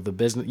like some of the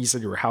business, you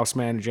said you were house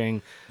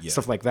managing,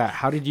 stuff like that.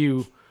 How did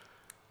you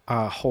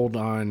hold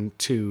on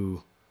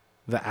to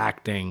the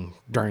acting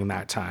during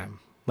that time?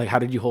 Like, how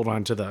did you hold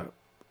on to the,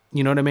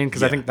 you know what I mean?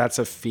 Because I think that's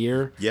a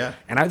fear. Yeah.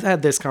 And I've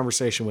had this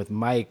conversation with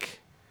Mike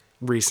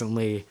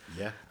recently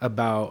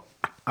about,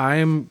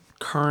 I'm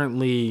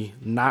currently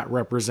not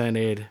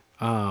represented,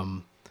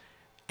 and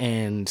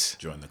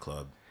join the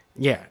club.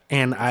 Yeah.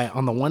 And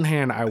on the one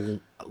hand,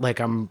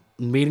 I'm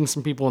meeting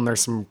some people and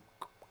there's some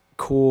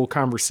cool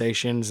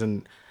conversations,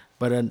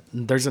 but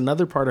there's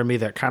another part of me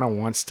that kind of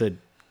wants to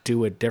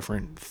do a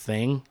different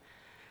thing.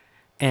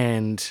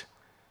 And,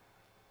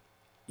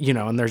 you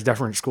know, and there's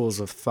different schools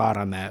of thought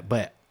on that,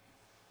 but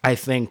I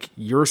think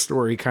your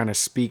story kind of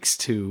speaks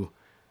to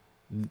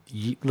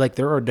like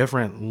there are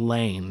different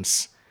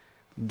lanes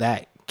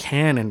that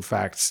can in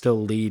fact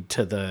still lead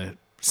to the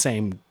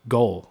same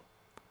goal.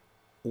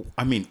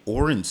 I mean,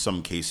 or in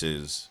some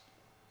cases,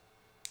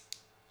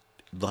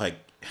 like,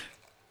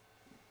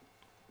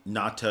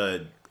 not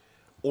to,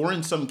 or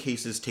in some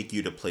cases, take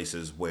you to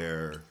places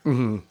where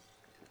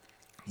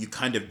you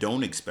kind of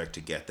don't expect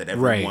to get, that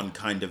Right. everyone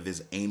kind of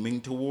is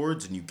aiming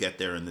towards, and you get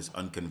there in this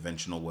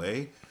unconventional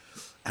way.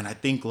 And I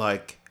think,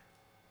 like,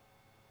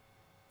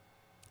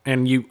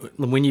 And you,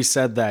 when you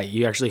said that,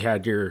 you actually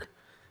had your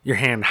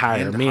hand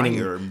higher, hand meaning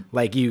higher.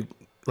 like you,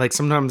 like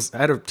sometimes I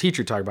had a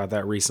teacher talk about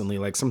that recently.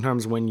 Like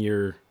sometimes sometimes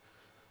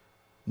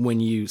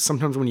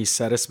when you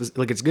set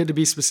like it's good to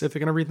be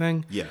specific and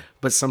everything, Yeah.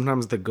 but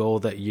sometimes the goal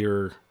that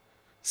you're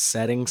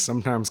setting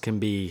sometimes can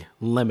be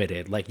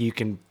limited. Like you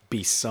can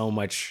be so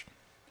much,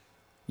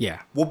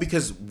 yeah, Well,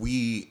 because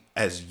we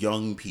as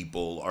young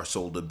people are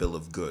sold a bill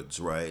of goods,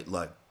 right?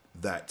 Like,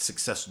 that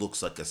success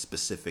looks like a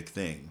specific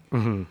thing.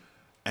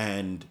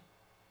 And,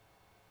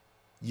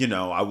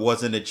 I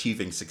wasn't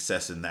achieving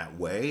success in that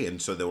way.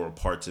 And so there were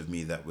parts of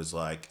me that was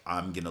like,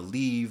 I'm going to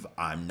leave.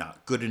 I'm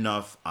not good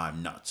enough.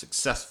 I'm not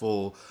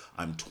successful.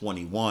 I'm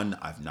 21.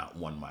 I've not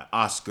won my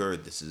Oscar.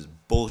 This is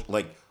bullshit.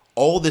 Like,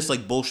 all this,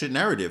 like, bullshit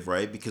narrative,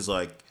 right? Because,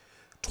 like,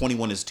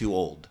 21 is too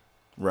old,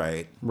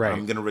 right? right.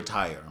 I'm going to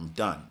retire. I'm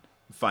done.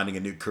 I'm finding a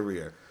new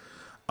career.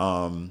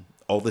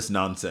 All this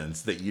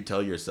nonsense that you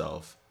tell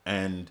yourself.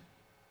 And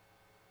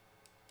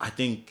I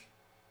think,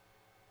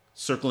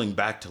 circling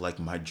back to, like,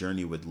 my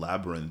journey with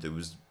Labyrinth,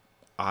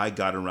 I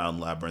got around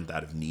Labyrinth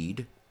out of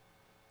need.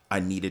 I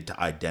needed to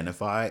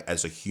identify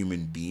as a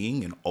human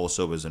being and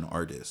also as an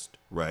artist,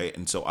 right?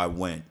 And so I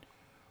went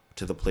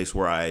to the place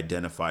where I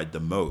identified the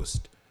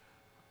most.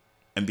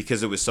 And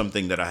because it was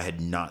something that I had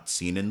not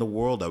seen in the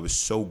world, I was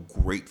so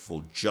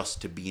grateful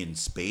just to be in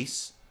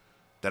space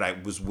that I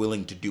was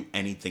willing to do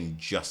anything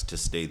just to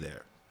stay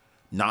there.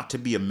 Not to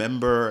be a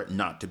member,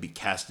 not to be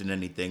cast in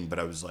anything, but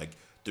I was like,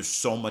 there's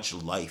so much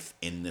life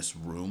in this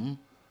room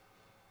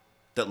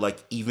that,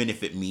 like, even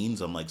if it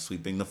means I'm, like,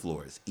 sweeping the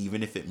floors,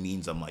 even if it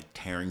means I'm, like,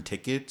 tearing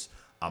tickets,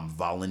 I'm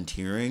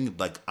volunteering,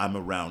 like, I'm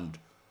around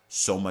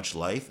so much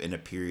life in a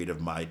period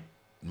of my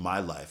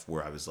life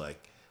where I was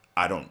like,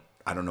 I don't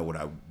know what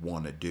I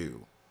want to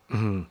do.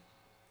 And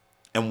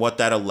what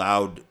that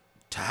allowed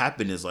to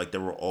happen is, like, there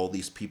were all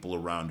these people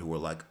around who were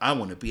like, I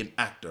want to be an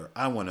actor.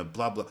 I want to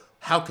blah, blah.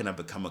 How can I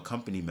become a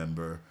company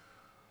member?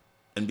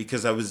 And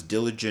because I was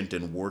diligent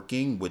and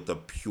working with a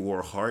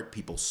pure heart,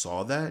 people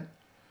saw that.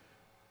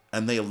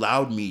 And they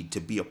allowed me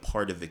to be a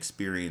part of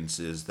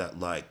experiences that,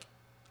 like,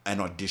 an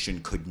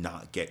audition could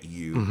not get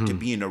you. To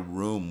be in a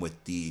room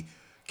with the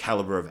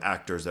caliber of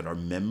actors that are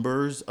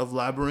members of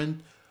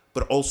Labyrinth,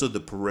 but also the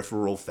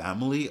peripheral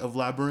family of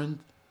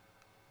Labyrinth,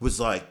 was,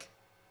 like,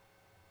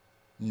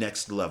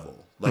 next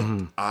level.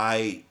 Like,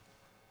 I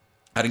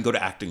didn't go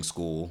to acting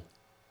school.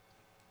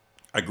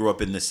 I grew up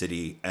in the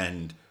city,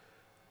 and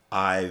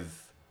I've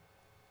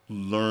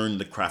learned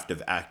the craft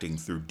of acting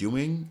through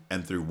doing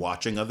and through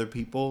watching other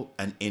people.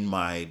 And in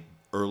my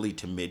early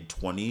to mid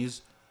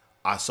 20s,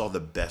 I saw the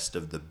best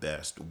of the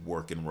best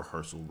work in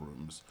rehearsal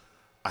rooms.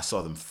 I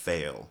saw them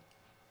fail.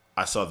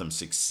 I saw them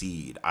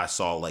succeed. I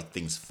saw, like,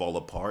 things fall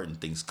apart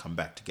and things come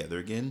back together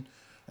again.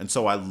 And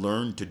so I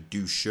learned to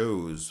do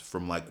shows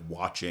from, like,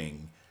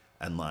 watching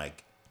and,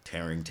 like,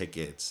 tearing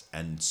tickets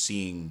and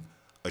seeing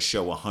a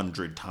show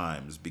 100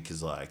 times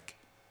because, like,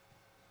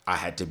 I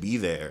had to be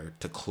there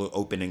to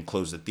open and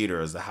close the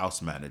theater as the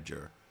house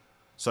manager.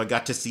 So I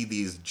got to see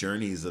these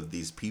journeys of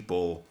these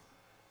people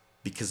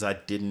because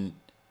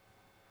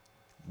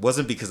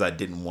wasn't because I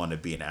didn't want to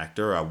be an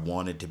actor. I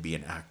wanted to be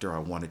an actor. I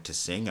wanted to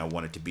sing. I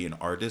wanted to be an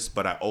artist.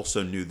 But I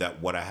also knew that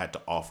what I had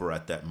to offer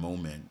at that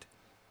moment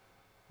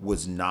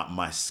was not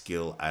my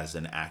skill as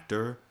an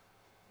actor.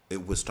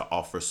 It was to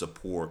offer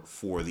support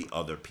for the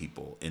other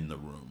people in the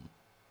room.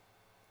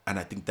 And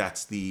I think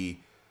that's the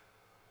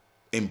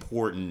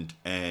important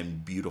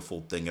and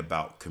beautiful thing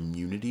about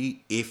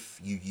community, if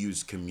you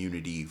use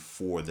community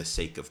for the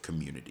sake of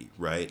community,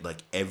 right?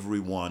 Like,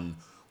 everyone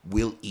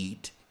will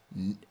eat,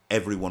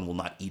 everyone will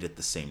not eat at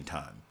the same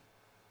time.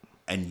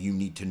 And you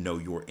need to know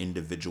your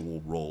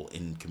individual role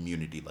in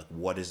community. Like,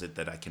 what is it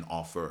that I can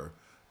offer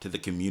to the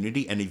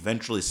community? And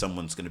eventually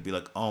someone's going to be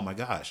like, oh my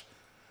gosh,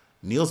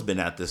 Neil's been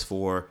at this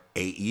for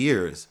 8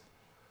 years.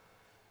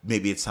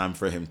 Maybe it's time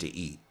for him to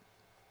eat.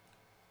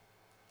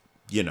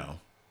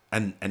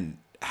 And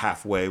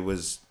halfway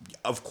was,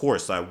 of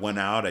course, I went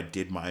out, I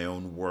did my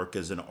own work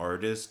as an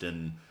artist,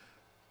 and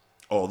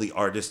all the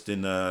artists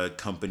in the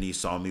company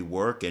saw me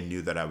work and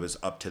knew that I was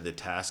up to the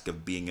task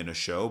of being in a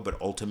show. But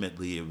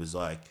ultimately it was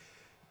like,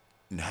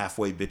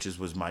 halfway bitches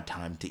was my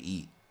time to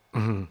eat.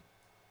 I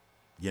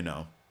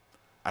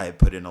had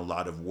put in a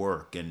lot of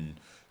work and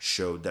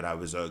showed that I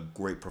was a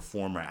great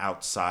performer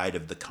outside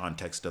of the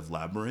context of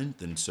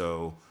Labyrinth. And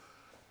so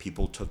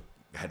people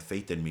had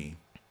faith in me.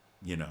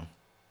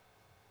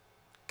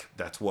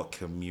 That's what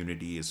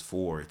community is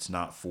for. It's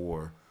not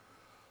for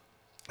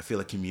I feel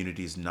like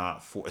community is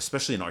not for,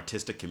 especially an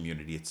artistic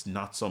community, it's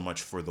not so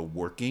much for the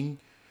working,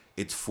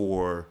 it's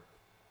for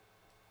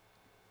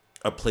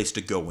a place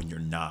to go when you're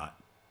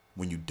not,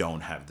 when you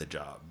don't have the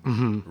job,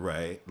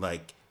 right?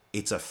 Like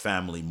it's a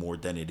family more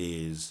than it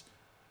is,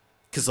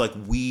 because like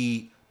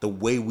the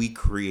way we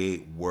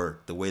create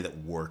work, the way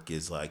that work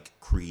is like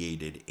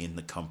created in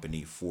the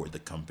company for the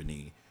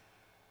company,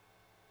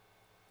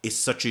 is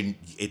such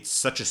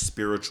a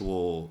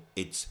spiritual,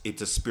 it's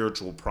a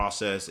spiritual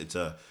process, it's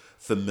a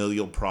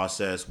familial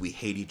process. We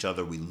hate each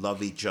other, we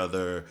love each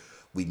other,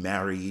 we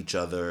marry each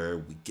other,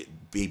 we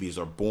get babies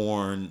are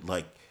born,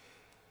 like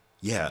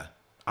yeah.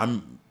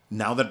 I'm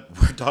now that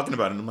we're talking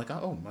about it, I'm like,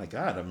 oh my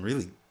God, I'm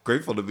really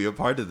grateful to be a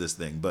part of this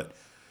thing. But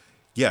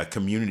yeah,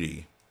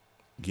 community,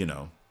 you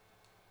know.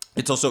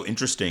 It's also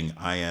interesting.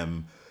 I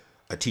am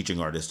a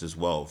teaching artist as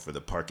well for the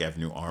Park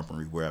Avenue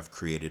Armory, where I've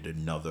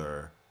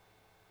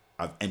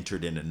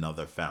entered in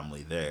another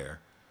family there.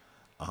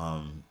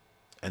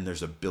 And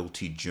there's a Bill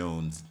T.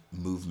 Jones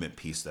movement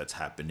piece that's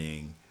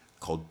happening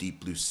called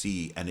Deep Blue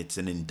Sea, and it's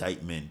an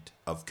indictment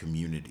of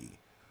community,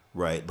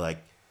 right?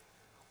 Like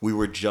we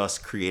were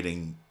just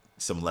creating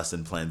some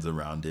lesson plans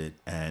around it,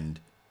 and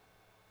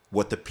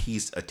what the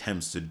piece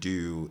attempts to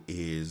do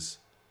is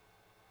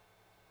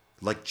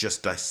like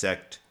just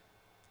dissect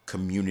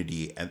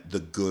community and the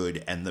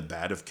good and the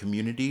bad of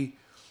community.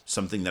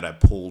 Something that I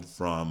pulled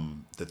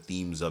from the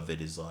themes of it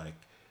is like,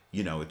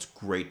 you know, it's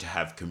great to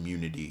have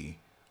community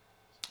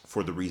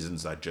for the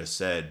reasons I just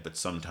said, but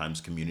sometimes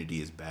community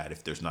is bad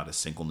if there's not a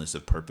singleness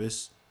of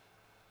purpose.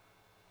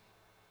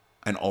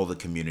 And all the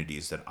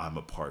communities that I'm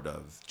a part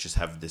of just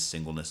have this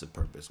singleness of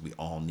purpose. We're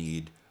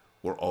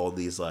all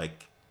these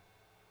like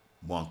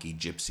wonky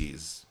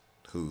gypsies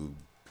who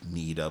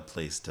need a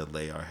place to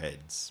lay our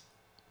heads.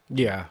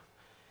 Yeah.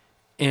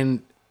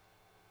 And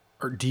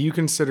do you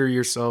consider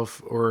yourself,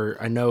 or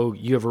I know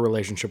you have a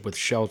relationship with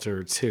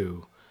Shelter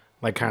too,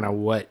 like kind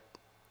of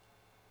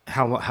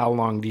how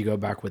long do you go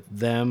back with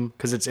them?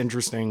 Because it's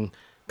interesting,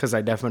 because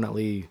I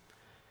definitely,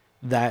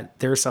 that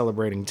they're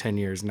celebrating 10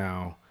 years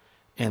now,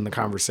 and the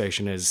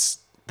conversation is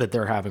that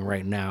they're having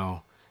right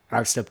now.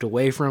 I've stepped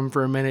away from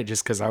for a minute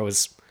just because I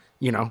was,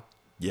 Yeah.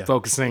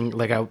 focusing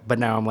but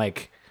now I'm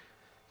like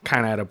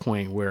kind of at a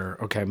point where,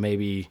 okay,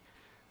 maybe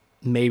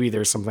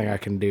there's something I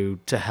can do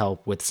to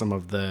help with some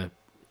of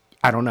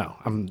I don't know.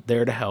 I'm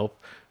there to help,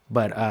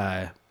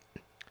 but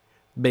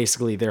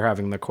basically they're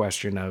having the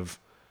question of,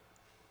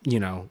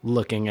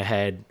 looking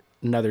ahead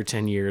another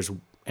 10 years,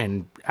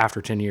 and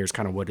after 10 years,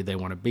 kind of what do they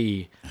want to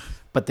be?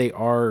 But they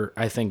are,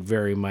 I think,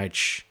 very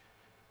much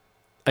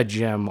a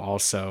gem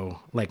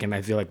also. Like, and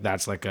I feel like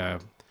that's like a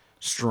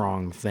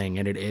strong thing.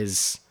 And it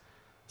is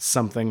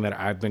something that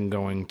I've been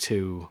going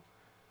to,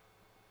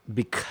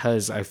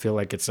 because I feel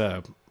like it's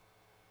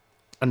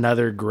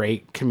another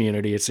great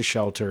community. It's a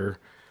shelter.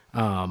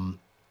 And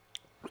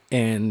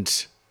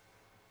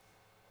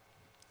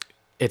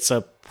it's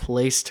a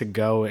place to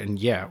go and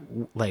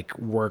like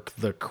work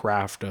the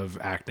craft of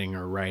acting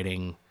or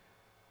writing.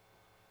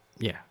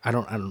 Yeah. I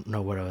don't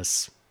know what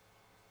else.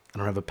 I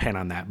don't have a pen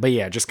on that, but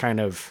yeah, just kind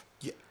of.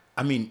 Yeah.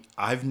 I mean,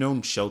 I've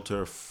known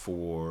Shelter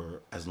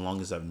for as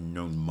long as I've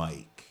known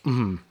Mike.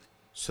 Mm-hmm.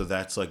 So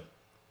that's like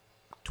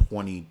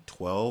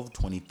 2012,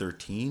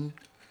 2013.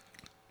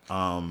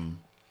 And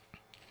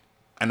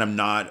I'm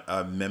not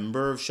a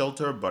member of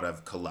Shelter, but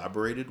I've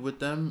collaborated with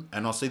them.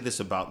 And I'll say this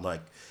about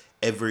like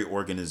every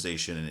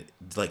organization,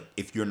 like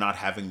if you're not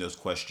having those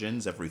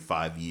questions every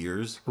 5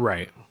 years,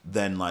 Right.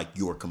 then like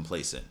you're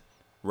complacent,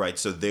 right?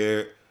 So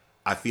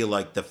I feel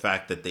like the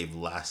fact that they've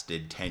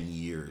lasted 10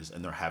 years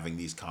and they're having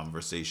these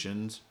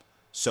conversations,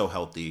 so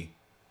healthy,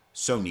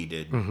 so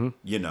needed.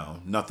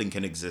 Nothing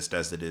can exist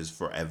as it is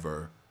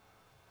forever.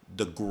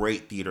 The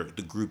great theater,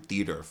 the group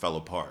theater fell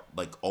apart.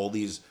 Like all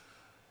these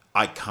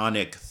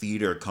iconic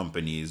theater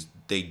companies,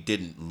 they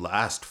didn't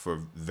last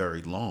for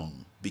very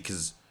long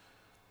because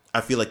I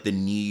feel like the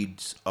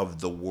needs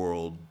of the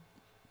world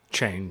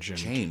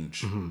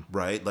change,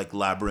 right? Like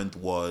Labyrinth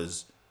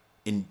was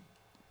in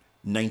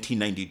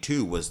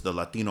 1992 was the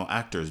Latino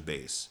Actors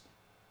Base.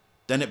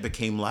 Then it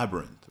became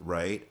Labyrinth,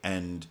 right?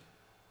 And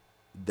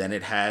then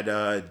it had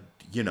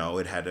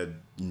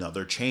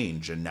another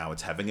change, and now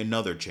it's having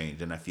another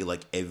change. And I feel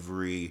like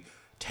every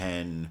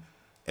 5-10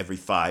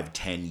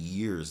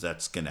 years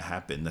that's going to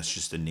happen. That's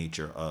just the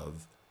nature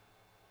of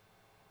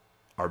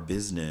our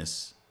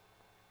business.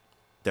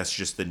 That's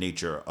just the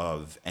nature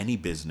of any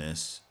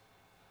business.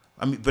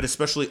 I mean, but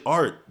especially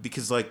art,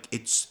 because like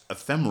it's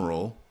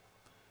ephemeral,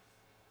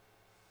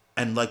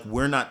 and like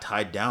we're not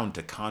tied down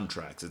to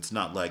contracts. It's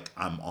not like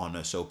I'm on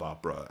a soap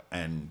opera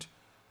and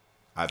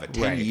I have a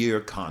 10-year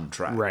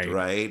contract,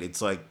 right?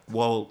 It's like,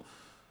 well,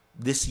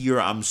 this year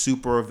I'm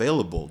super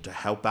available to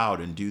help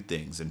out and do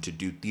things and to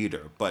do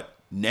theater, but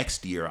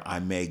next year I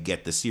may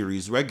get the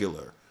series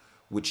regular,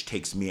 which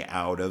takes me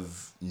out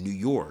of New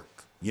York,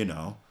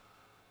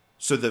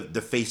 So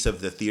the face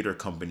of the theater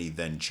company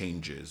then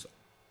changes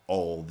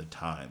all the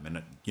time.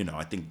 And,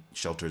 I think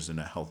Shelter's in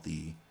a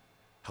healthy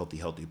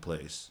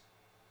place.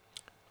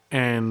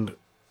 And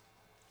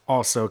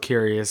also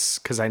curious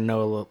because I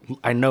know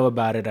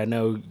about it. I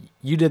know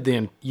you did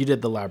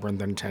the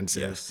Labyrinth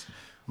intensive. Yes.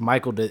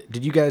 Michael,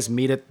 did you guys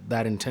meet at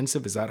that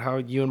intensive? Is that how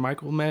you and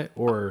Michael met,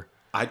 or?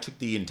 I took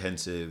the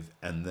intensive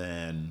and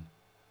then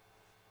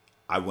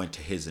I went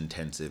to his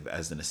intensive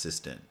as an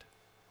assistant.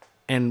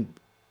 And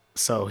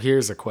so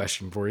here's a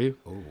question for you.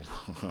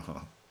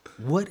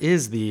 What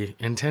is the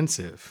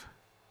intensive?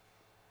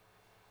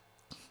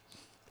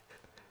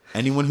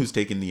 Anyone who's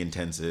taken the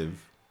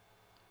intensive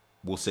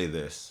will say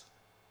this.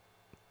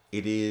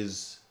 It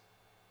is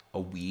a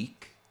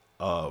week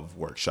of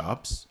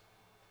workshops,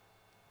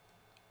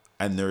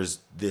 and there's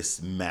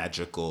this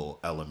magical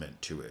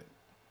element to it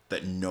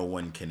that no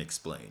one can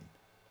explain.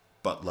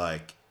 But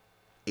like,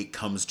 it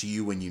comes to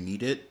you when you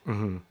need it.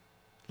 Mm-hmm.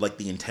 Like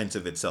the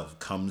intensive itself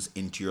comes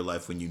into your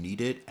life when you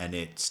need it, and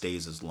it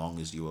stays as long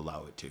as you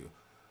allow it to.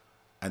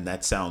 And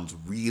that sounds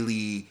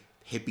really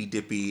hippy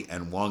dippy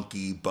and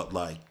wonky, but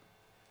like,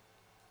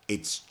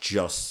 it's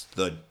just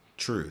the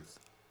truth.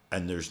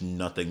 And there's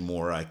nothing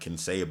more I can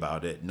say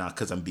about it. Not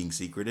because I'm being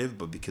secretive,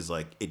 but because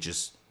like it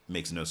just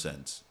makes no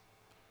sense.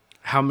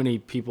 How many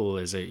people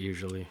is it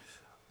usually?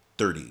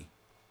 30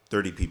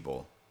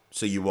 people.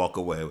 So you walk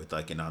away with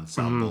like an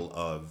ensemble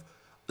of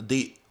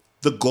the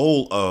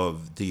goal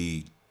of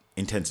the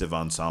intensive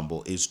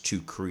ensemble is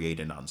to create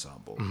an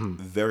ensemble.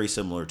 Very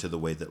similar to the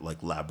way that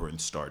like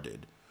Labyrinth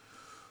started.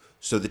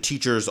 So the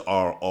teachers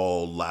are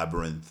all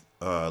Labyrinth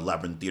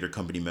Theater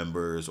Company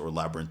members or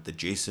Labyrinth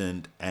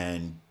adjacent,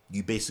 and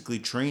you basically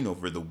train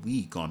over the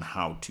week on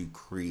how to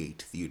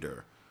create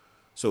theater.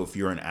 So if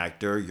you're an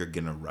actor, you're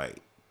gonna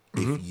write.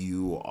 If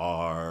you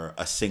are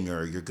a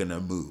singer, you're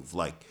gonna move.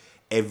 Like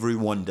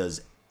everyone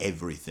does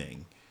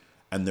everything,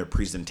 and their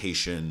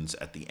presentations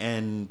at the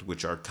end,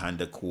 which are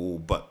kind of cool.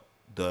 But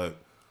the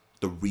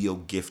real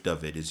gift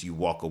of it is you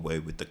walk away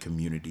with the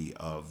community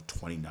of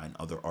 29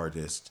 other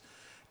artists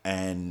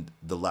and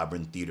the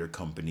Labyrinth Theater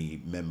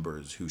Company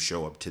members who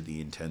show up to the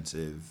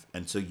intensive.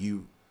 And so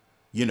you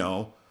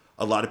know,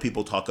 a lot of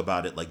people talk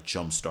about it like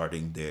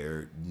jump-starting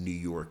their New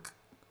York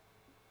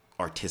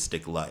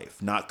artistic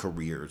life, not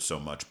career so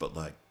much, but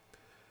like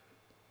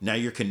now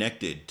you're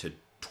connected to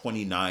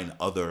 29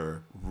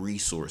 other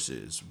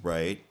resources,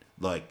 right?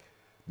 Like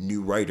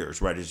new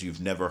writers you've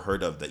never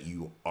heard of that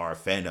you are a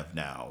fan of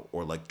now,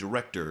 or like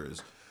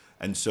directors.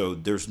 And so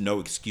there's no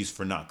excuse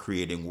for not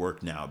creating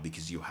work now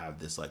because you have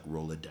this like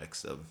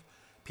Rolodex of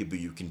people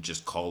you can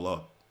just call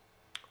up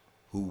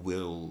who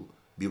will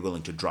be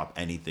willing to drop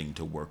anything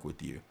to work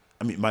with you.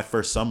 I mean, my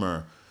first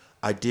summer,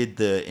 I did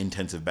the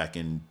intensive back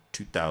in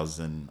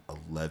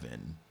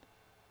 2011.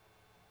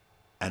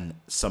 And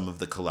some of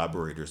the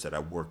collaborators that I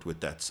worked with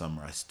that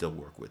summer, I still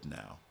work with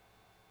now.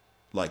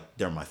 Like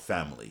they're my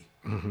family.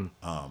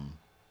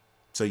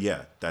 So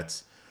yeah,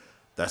 that's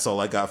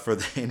all I got for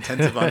the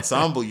intensive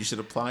ensemble. You should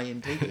apply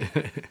and take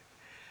it.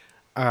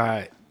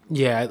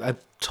 Yeah, I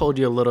told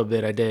you a little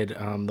bit. I did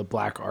the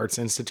Black Arts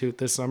Institute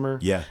this summer.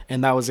 Yeah.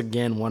 And that was,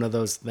 again, one of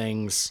those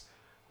things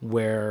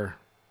where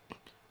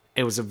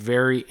it was a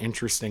very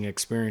interesting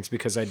experience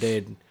because I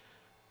did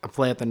a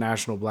play at the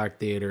National Black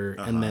Theater,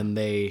 and then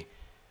they,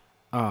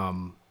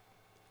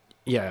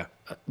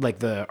 like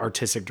the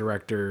artistic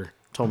director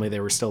told me they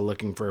were still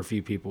looking for a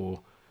few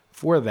people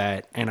for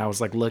that. And I was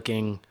like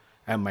looking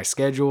at my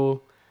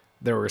schedule.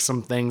 There were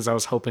some things I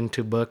was hoping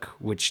to book,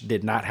 which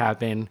did not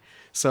happen.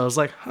 So I was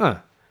like,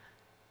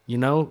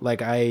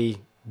 like I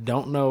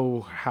don't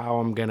know how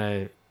I'm going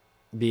to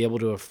be able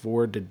to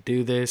afford to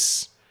do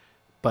this,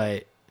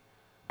 but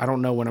I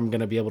don't know when I'm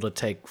going to be able to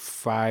take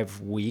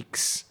 5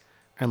 weeks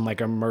and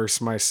like immerse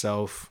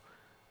myself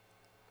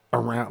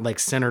around, like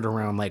centered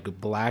around like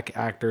Black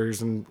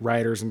actors and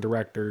writers and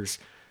directors.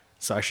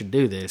 So I should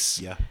do this.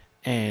 Yeah.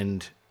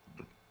 And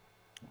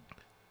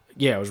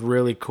yeah, it was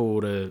really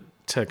cool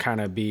to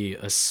kind of be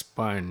a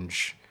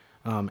sponge.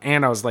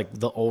 And I was like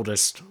the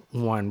oldest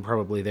one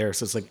probably there.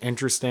 So it's like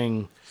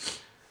interesting.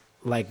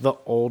 Like the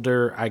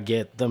older I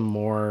get, the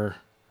more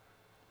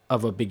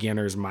of a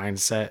beginner's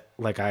mindset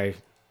like I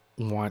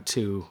want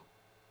to,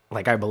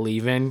 like I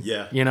believe in.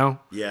 Yeah. You know?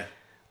 Yeah.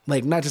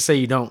 Like not to say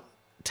you don't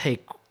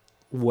take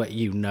what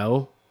you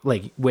know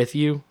like with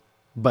you,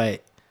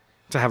 but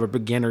to have a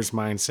beginner's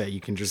mindset,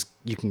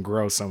 you can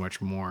grow so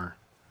much more.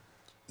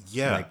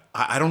 Yeah. Like,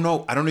 I don't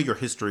know your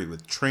history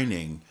with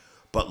training,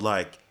 but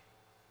like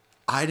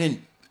I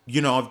didn't,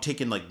 I've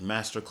taken like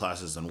master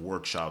classes and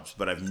workshops,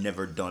 but I've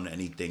never done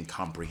anything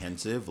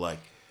comprehensive. Like,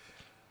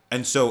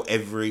 and so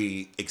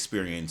every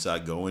experience I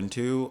go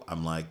into,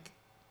 I'm like,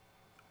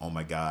 oh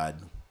my God,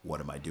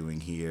 what am I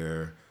doing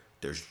here?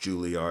 There's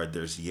Juilliard,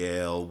 there's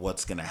Yale,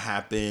 what's going to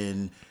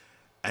happen?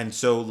 And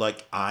so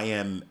like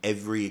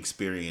every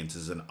experience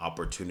is an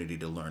opportunity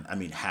to learn. I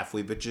mean,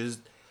 Halfway Bitches,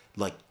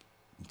 like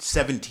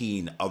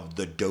 17 of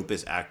the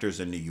dopest actors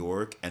in New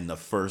York. And the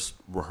first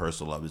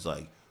rehearsal, I was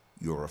like,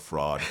 you're a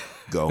fraud.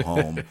 Go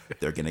home.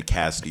 They're going to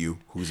cast you.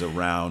 Who's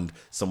around?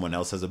 Someone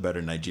else has a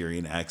better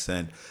Nigerian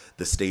accent.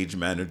 The stage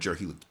manager,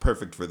 he looked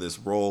perfect for this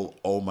role.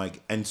 Oh my.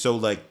 And so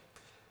like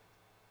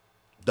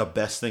the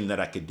best thing that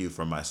I could do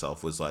for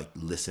myself was like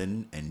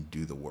listen and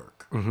do the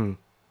work.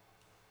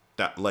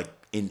 That like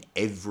in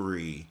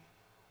every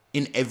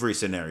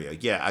scenario.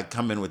 Yeah, I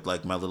come in with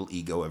like my little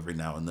ego every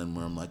now and then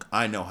where I'm like,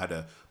 I know how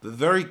to, but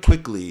very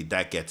quickly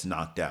that gets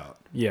knocked out.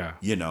 Yeah.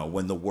 You know,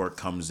 when the work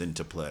comes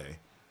into play.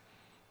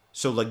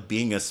 So like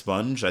being a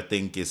sponge, I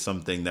think is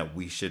something that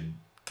we should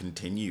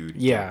continue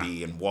to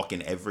be and walk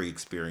in every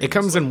experience. It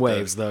comes like in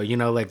waves though, you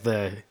know, like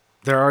there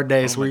are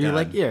days where you're God.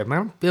 like, yeah, man,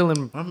 I'm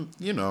feeling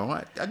you know,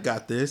 I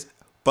got this.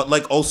 But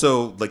like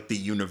also like the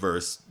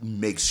universe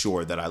makes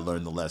sure that I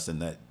learn the lesson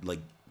that like,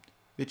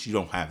 bitch, you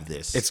don't have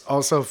this. It's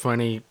also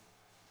funny,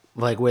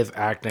 like with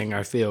acting,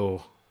 I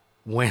feel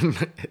when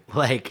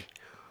like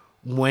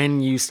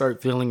when you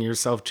start feeling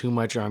yourself too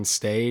much on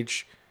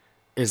stage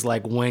is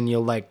like when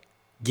you'll like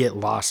get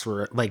lost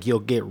for like you'll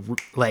get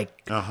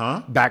like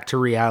back to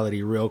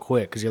reality real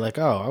quick because you're like,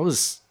 oh, I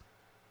was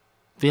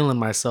feeling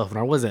myself and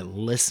I wasn't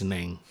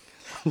listening.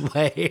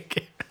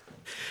 Like,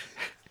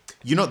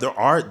 you know, there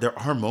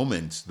are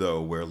moments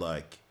though where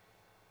like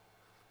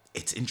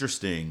it's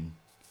interesting,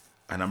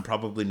 and I'm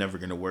probably never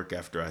gonna work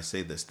after I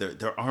say this.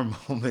 There are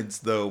moments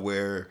though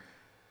where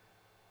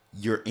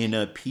you're in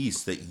a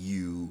piece that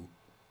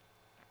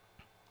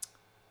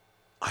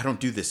I don't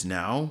do this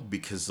now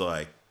because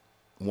like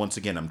once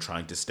again I'm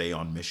trying to stay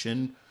on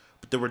mission.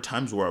 But there were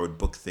times where I would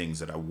book things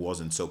that I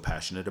wasn't so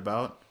passionate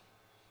about.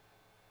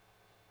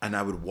 And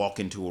I would walk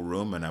into a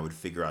room and I would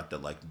figure out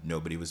that like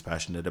nobody was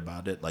passionate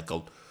about it. Like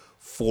a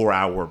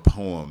 4-hour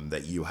poem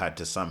that you had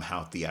to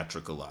somehow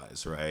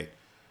theatricalize, right?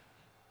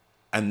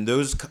 And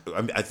those,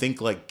 I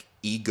think like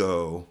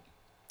ego,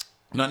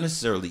 not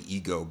necessarily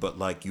ego, but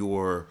like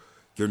your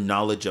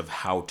knowledge of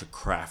how to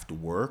craft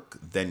work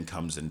then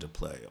comes into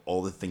play.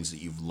 All the things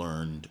that you've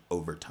learned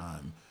over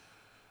time.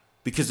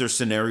 Because there's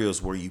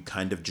scenarios where you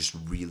kind of just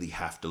really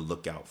have to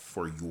look out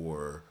for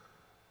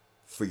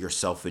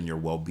yourself and your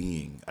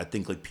well-being. I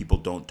think like people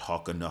don't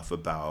talk enough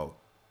about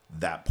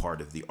that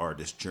part of the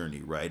artist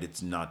journey, right?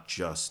 It's not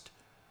just,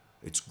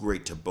 it's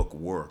great to book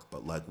work,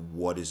 but like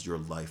what is your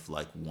life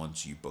like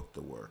once you book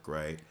the work,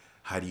 right?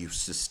 How do you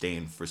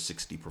sustain for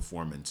 60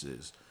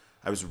 performances?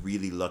 I was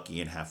really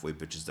lucky in Halfway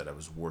Bitches that I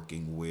was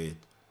working with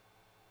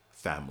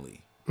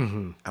family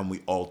and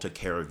we all took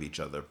care of each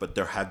other. But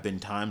there have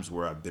been times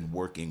where I've been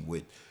working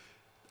with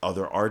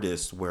other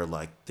artists where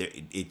like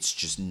it's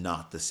just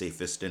not the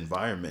safest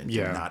environment.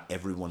 Yeah. And not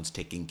everyone's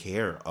taking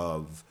care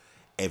of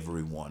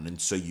everyone.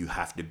 And so you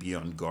have to be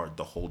on guard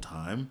the whole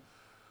time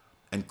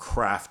and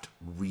craft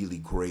really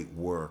great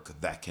work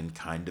that can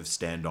kind of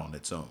stand on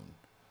its own.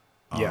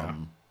 yeah.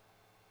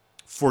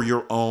 For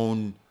your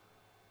own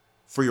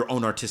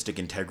artistic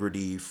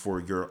integrity, for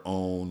your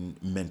own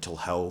mental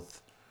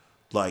health.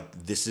 Like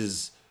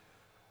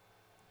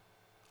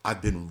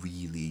I've been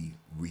really,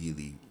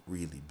 really,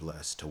 really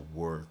blessed to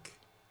work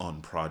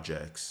on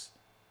projects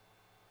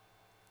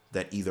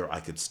that either I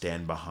could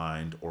stand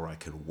behind or I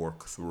could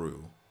work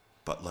through.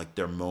 But like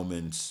there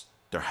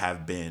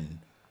have been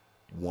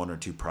 1 or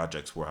 2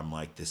 projects where I'm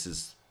like,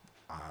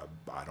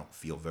 I don't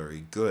feel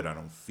very good.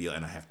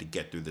 And I have to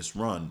get through this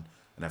run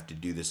and I have to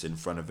do this in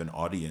front of an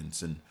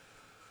audience. And,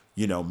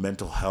 you know,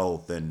 mental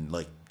health and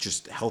like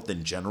just health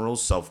in general,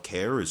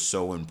 self-care is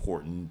so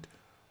important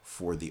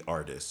for the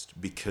artist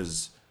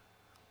because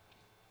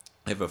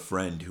I have a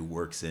friend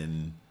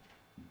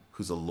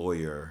who's a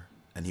lawyer,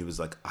 and he was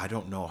like, I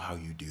don't know how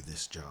you do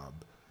this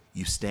job.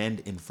 You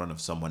stand in front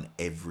of someone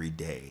every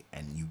day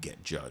and you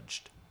get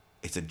judged.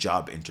 It's a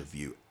job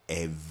interview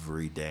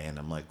every day. And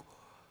I'm like,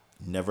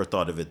 never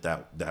thought of it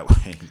that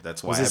way.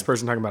 That's why. Was this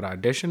person talking about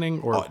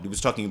auditioning or? He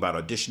was talking about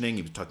auditioning.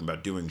 He was talking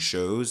about doing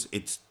shows.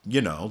 It's,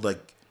 you know,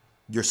 like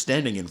you're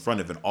standing in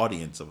front of an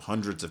audience of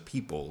hundreds of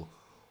people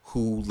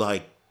who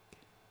like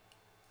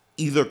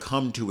either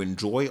come to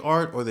enjoy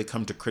art or they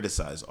come to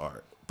criticize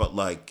art. But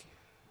like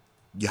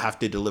you have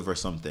to deliver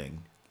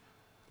something.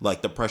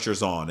 Like the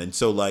pressure's on. And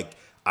so like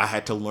I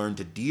had to learn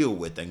to deal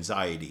with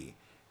anxiety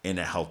in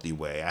a healthy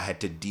way. I had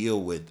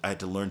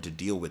to learn to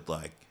deal with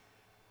like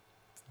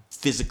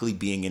physically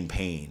being in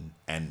pain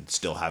and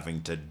still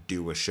having to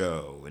do a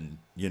show and,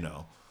 you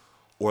know,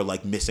 or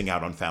like missing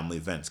out on family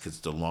events because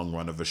it's the long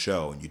run of a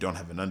show and you don't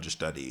have an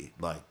understudy.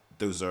 Like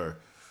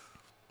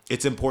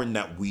it's important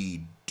that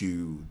we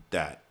do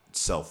that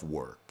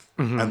self-work.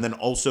 And then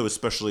also,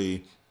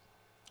 especially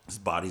as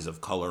bodies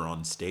of color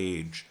on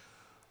stage,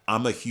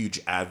 I'm a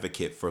huge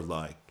advocate for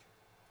like,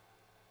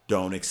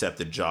 don't accept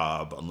a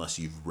job unless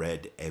you've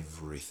read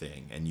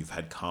everything and you've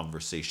had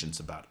conversations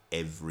about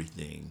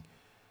everything.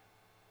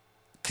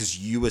 Because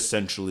you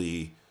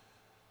essentially,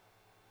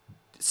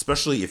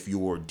 especially if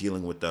you're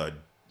dealing with a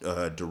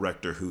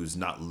director who's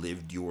not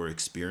lived your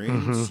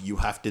experience, you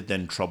have to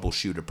then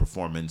troubleshoot a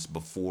performance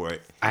before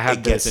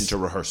it gets into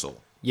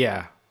rehearsal.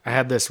 Yeah. I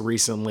had this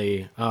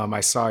recently. I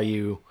saw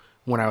you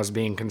when I was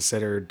being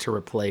considered to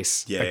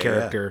replace a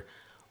character. Yeah.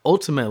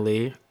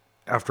 Ultimately,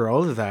 after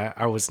all of that,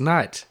 I was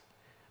not.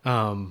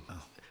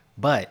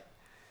 But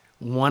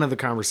one of the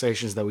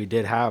conversations that we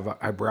did have,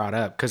 I brought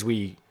up because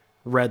we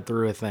read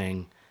through a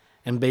thing.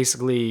 And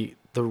basically,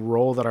 the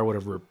role that I would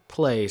have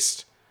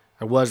replaced,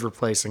 would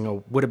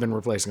have been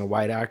replacing a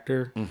white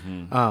actor.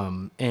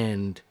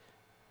 And,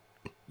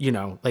 you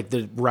know, like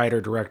the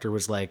writer director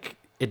was like,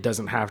 it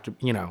doesn't have to,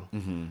 you know,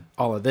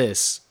 all of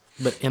this.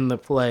 But in the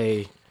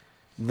play,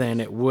 then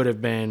it would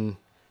have been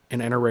an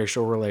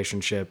interracial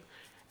relationship.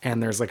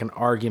 And there's like an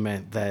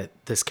argument that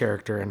this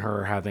character and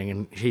her are having.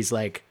 And he's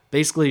like,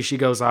 basically she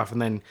goes off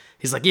and then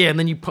he's like, yeah. And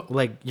then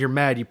you're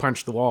mad, you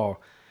punch the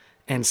wall.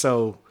 And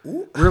so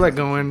we're like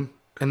going,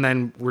 and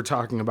then we're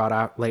talking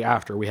about like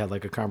after we had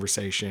like a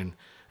conversation,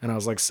 and I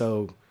was like,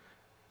 so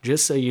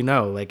just so you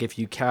know, like if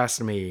you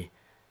cast me,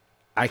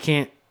 I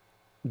can't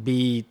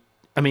be,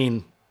 I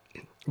mean,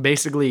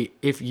 basically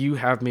if you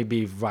have me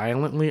be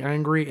violently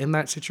angry in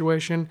that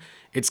situation,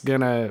 it's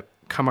gonna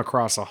come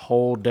across a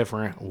whole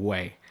different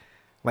way.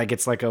 Like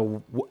it's like a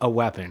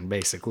weapon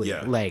basically.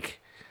 Yeah. Like,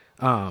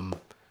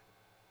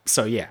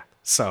 so yeah.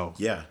 So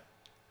Yeah.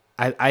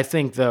 I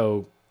think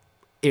though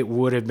it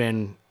would have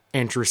been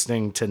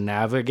interesting to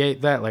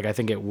navigate that. Like I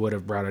think it would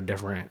have brought a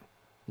different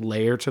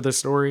layer to the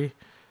story.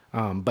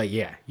 But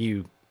yeah,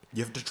 you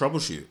have to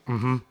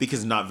troubleshoot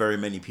because not very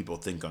many people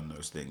think on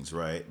those things,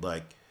 right?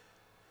 Like,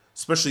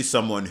 especially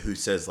someone who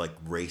says like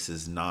race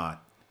is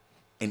not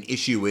an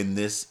issue in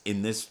this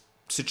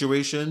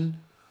situation.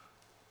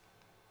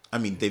 I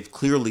mean, they've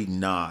clearly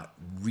not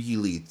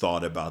really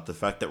thought about the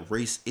fact that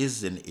race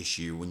is an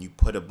issue. When you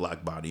put a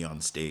black body on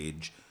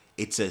stage,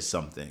 it says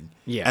something.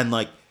 Yeah. And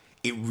like,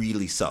 it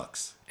really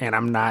sucks. And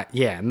I'm not,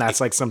 yeah. And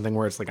that's like something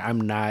where it's like,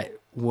 I'm not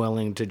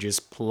willing to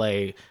just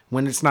play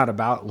when this is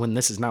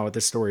not what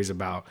this story's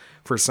about,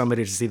 for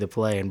somebody to see the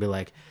play and be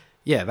like,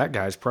 yeah, that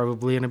guy's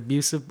probably an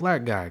abusive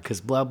black guy because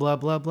blah, blah,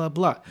 blah, blah,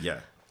 blah. Yeah.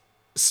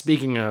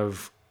 Speaking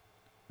of,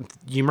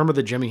 you remember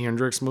the Jimi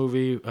Hendrix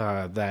movie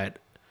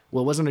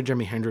it wasn't a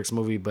Jimi Hendrix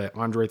movie, but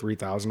Andre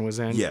 3000 was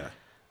in? Yeah.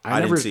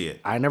 I didn't see it.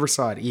 I never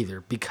saw it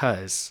either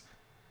because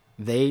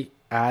they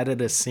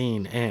added a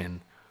scene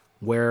in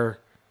where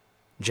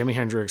Jimi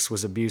Hendrix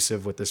was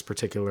abusive with this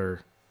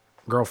particular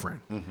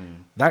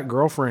girlfriend. That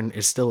girlfriend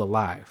is still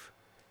alive.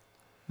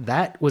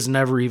 That was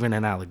never even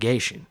an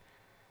allegation.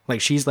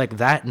 Like, she's like,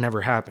 that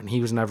never happened.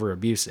 He was never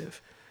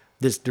abusive.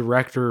 This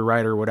director,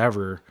 writer,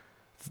 whatever,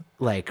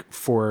 like,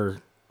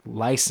 for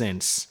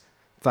license,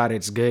 thought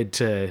it's good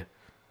to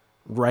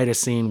write a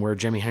scene where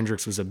Jimi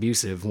Hendrix was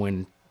abusive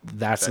when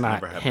that's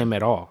not him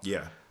at all.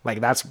 Yeah. Like,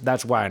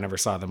 that's why I never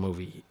saw the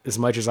movie. As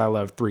much as I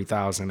love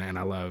 3000 and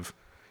I love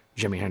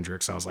Jimi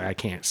Hendrix, I was like, I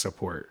can't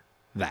support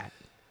that.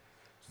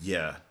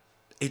 Yeah.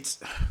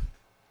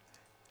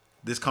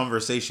 This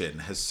conversation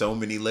has so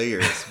many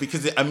layers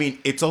because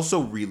it's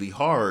also really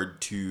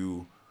hard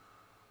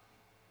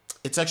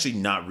it's actually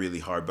not really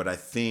hard, but I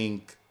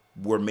think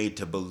we're made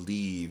to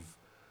believe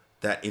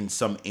that in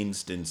some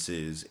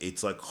instances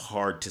it's like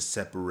hard to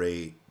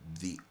separate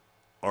the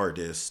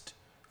artist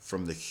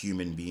from the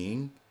human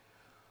being.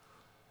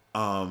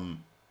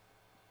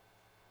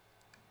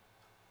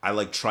 I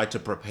like tried to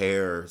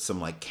prepare some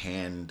like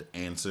canned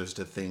answers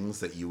to things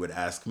that you would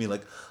ask me,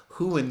 like,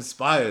 who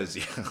inspires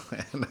you?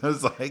 And I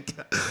was like,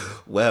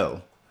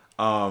 well,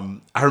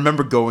 I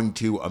remember going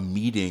to a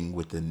meeting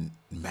with the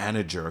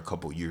manager a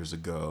couple years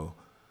ago,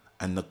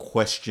 and the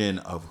question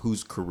of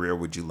whose career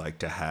would you like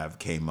to have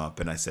came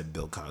up, and I said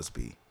Bill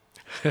Cosby.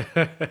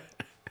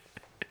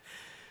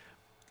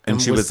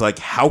 And she was like,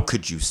 how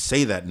could you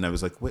say that? And I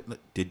was like, wait,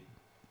 did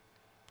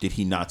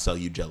he not sell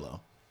you Jell-O?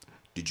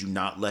 Did you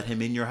not let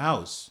him in your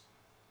house?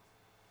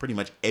 Pretty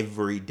much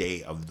every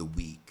day of the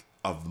week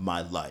of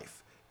my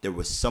life, there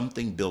was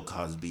something Bill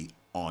Cosby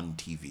on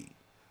TV,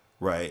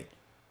 right?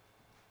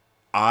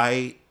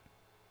 I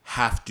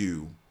have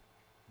to,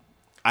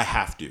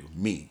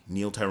 me,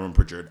 Neil Tyrone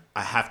Pritchard,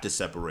 I have to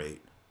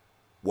separate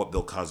what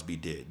Bill Cosby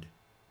did,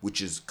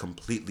 which is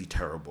completely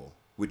terrible,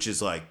 which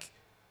is like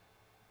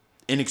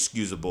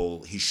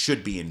inexcusable. He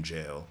should be in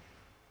jail.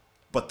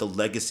 But the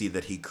legacy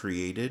that he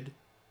created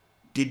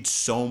did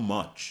so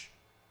much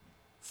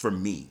for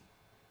me,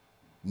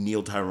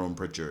 Neil Tyrone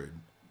Pritchard,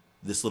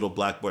 this little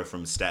black boy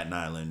from Staten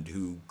Island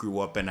who grew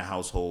up in a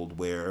household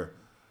where,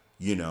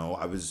 you know,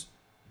 I was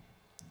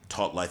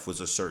taught life was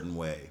a certain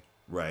way,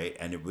 right?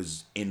 And it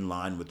was in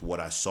line with what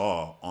I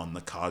saw on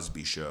The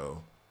Cosby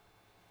Show.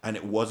 And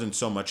it wasn't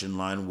so much in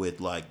line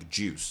with like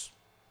Juice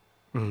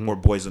or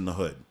Boys in the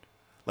Hood.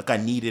 Like, I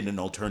needed an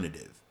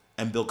alternative.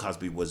 And Bill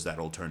Cosby was that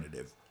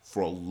alternative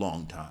for a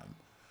long time.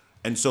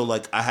 And so,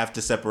 like, I have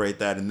to separate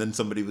that. And then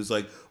somebody was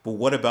like, well,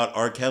 what about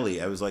R.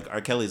 Kelly? I was like, R.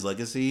 Kelly's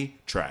legacy?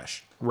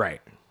 Trash.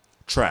 Right.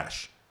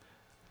 Trash.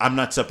 I'm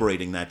not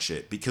separating that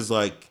shit because,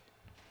 like,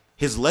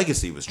 his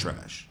legacy was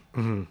trash.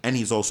 And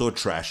he's also a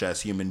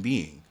trash-ass human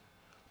being.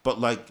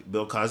 But, like,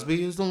 Bill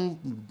Cosby is a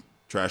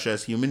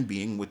trash-ass human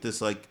being with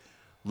this, like,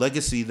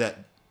 legacy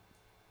that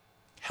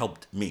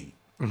helped me.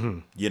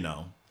 You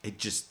know? It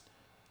just...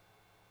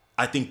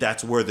 I think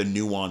that's where the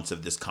nuance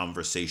of this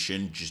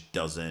conversation just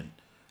doesn't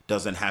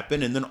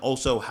happen. And then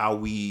also how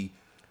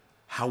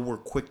we're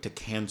quick to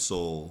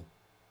cancel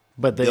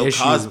Bill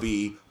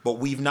Cosby, but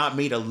we've not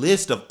made a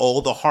list of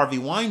all the Harvey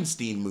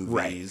Weinstein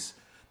movies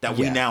that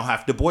we Yeah. now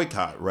have to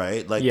boycott,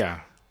 right? Like,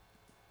 Yeah.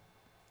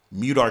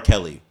 mute R.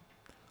 Kelly.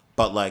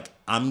 But, like,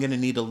 I'm going to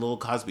need a little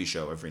Cosby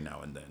Show every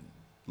now and then.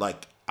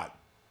 Like,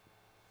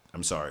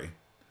 I'm sorry.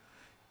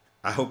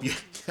 I hope you...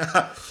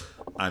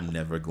 I'm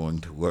never going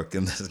to work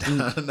in this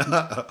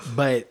town.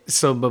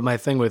 But my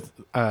thing with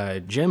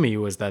Jimmy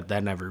was that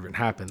never even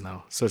happened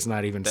though. So it's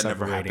not even That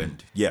never separating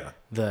happened. Yeah.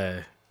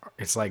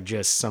 it's like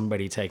just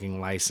somebody taking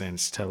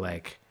license to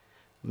like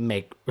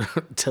make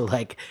to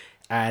like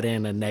add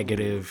in a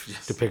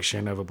negative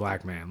depiction of a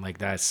black man.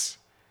 Like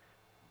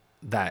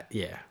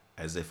yeah.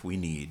 As if we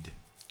need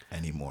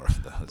any more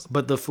of those.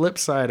 But the flip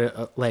side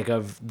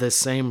of the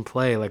same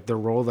play, like the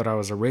role that I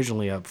was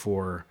originally up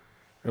for,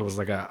 it was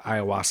like a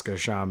ayahuasca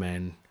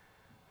shaman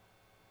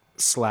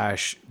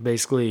 /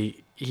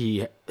 basically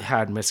he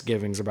had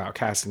misgivings about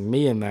casting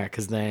me in that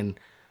because then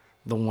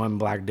the one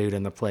black dude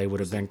in the play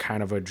would have been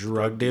kind of a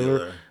drug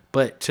dealer.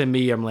 But to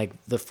me, I'm like,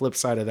 the flip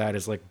side of that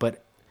is like,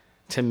 but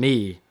to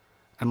me,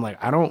 I'm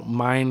like, I don't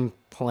mind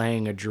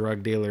playing a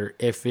drug dealer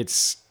if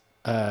it's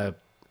a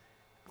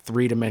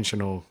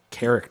 3-dimensional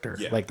character.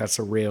 Yeah. Like that's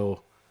a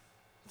real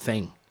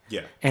thing.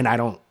 Yeah. And I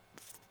don't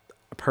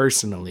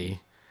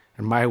personally,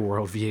 in my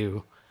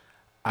worldview,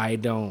 I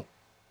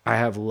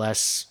have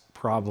less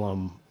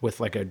problem with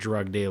like a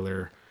drug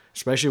dealer,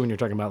 especially when you're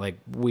talking about like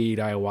weed,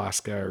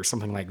 ayahuasca, or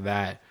something like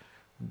that,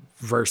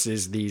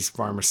 versus these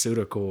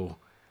pharmaceutical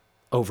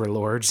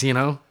overlords, you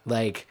know,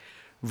 like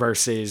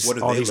versus What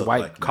do all they these look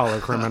white like, man? collar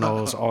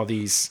criminals, all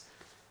these,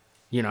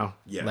 you know,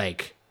 Yeah.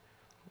 like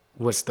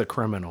what's the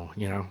criminal,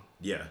 you know?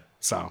 Yeah.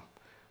 So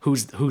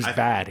who's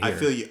bad here?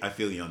 I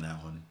feel you on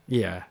that one.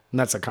 Yeah, and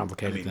that's a I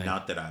complicated mean, thing.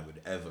 not that I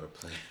would ever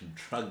play a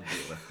drug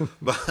dealer,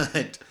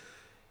 but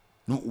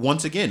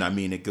once again, I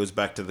mean, it goes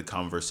back to the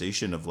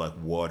conversation of like,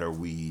 what are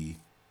we,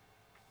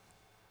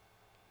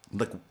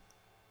 like,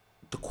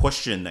 the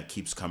question that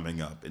keeps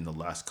coming up in the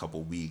last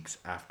couple weeks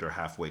after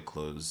Halfway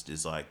Closed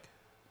is like,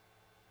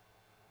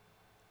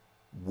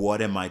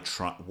 what am I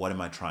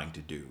trying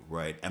to do,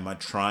 right? Am I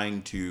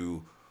trying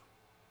to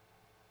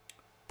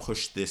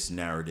push this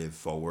narrative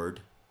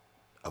forward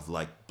of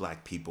like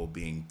black people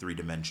being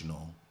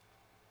 3-dimensional,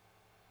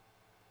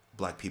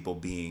 black people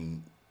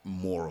being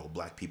moral,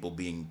 black people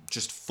being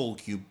just full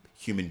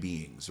human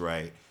beings,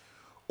 right?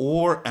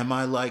 Or am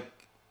I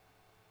like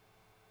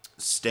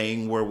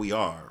staying where we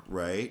are,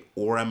 right?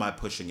 Or am I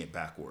pushing it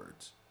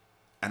backwards?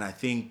 And I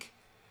think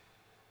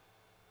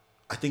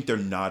there are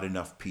not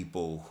enough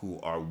people who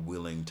are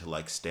willing to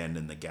like stand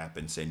in the gap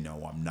and say,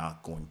 no, I'm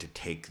not going to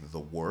take the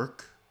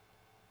work.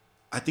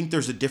 I think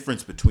there's a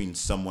difference between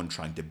someone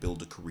trying to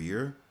build a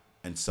career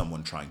and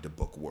someone trying to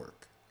book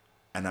work.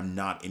 And I'm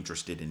not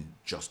interested in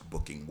just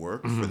booking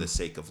work for the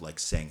sake of like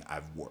saying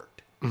I've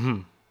worked.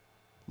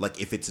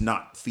 Like if it's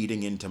not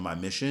feeding into my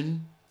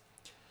mission,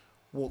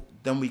 well,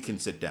 then we can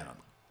sit down.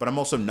 But I'm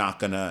also not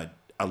going to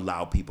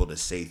allow people to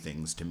say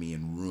things to me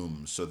in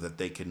rooms so that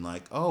they can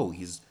like, oh,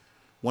 he's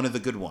one of the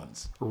good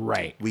ones.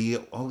 Right.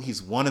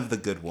 He's one of the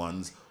good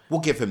ones. We'll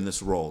give him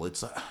this role.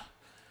 It's like,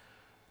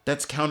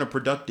 that's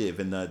counterproductive.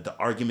 And the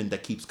argument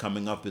that keeps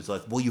coming up is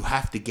like, well, you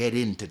have to get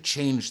in to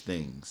change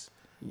things.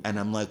 And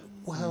I'm like,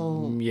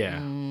 well, yeah,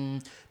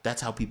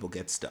 that's how people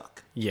get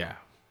stuck. yeah.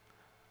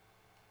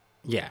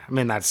 I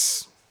mean,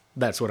 that's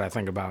what I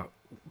think about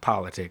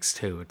politics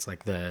too. It's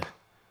like the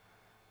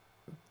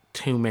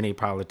too many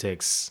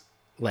politics.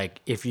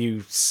 Like if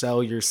you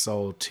sell your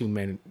soul too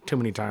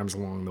many times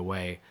along the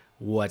way,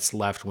 what's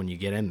left when you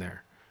get in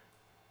there?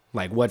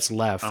 Like what's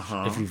left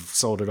if you've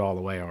sold it all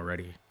the way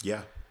already?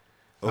 Yeah.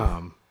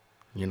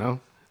 You know?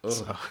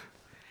 So.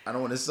 I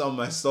don't want to sell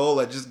my soul.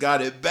 I just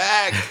got it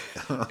back.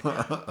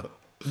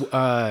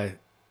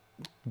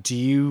 Do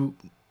you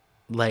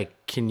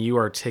can you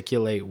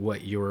articulate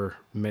what your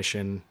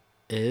mission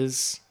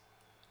is?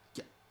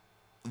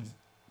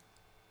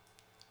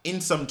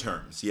 In some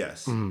terms,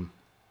 yes.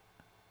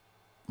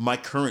 My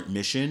current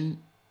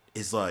mission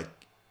is like,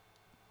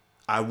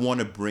 I want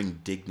to bring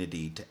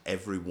dignity to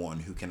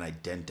everyone who can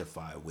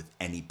identify with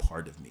any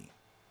part of me.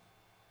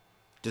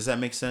 Does that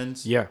make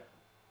sense? Yeah.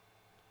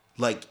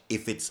 Like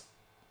if it's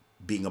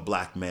being a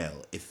black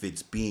male, if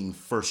it's being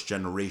first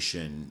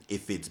generation,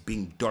 if it's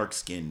being dark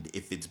skinned,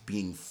 if it's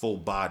being full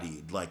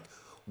bodied, like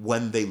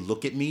when they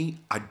look at me,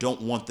 I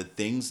don't want the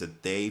things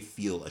that they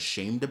feel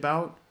ashamed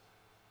about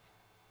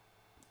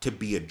to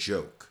be a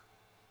joke.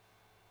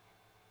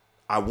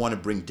 I want to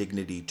bring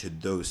dignity to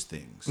those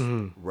things,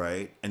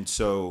 right? And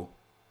so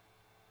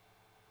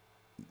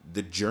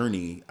the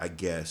journey, I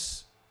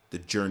guess,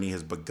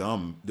 has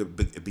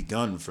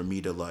begun for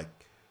me to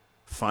like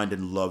find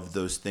and love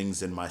those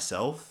things in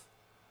myself,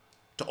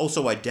 to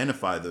also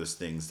identify those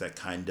things that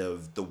kind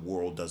of the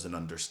world doesn't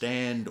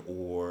understand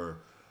or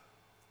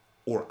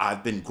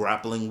I've been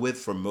grappling with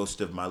for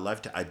most of my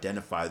life, to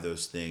identify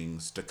those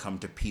things, to come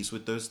to peace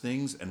with those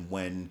things. And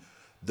when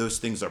those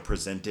things are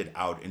presented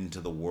out into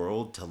the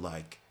world, to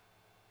like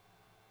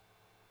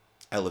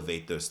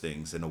elevate those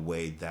things in a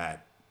way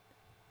that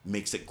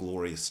makes it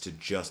glorious, to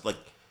just like,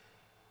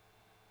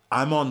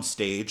 I'm on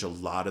stage a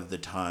lot of the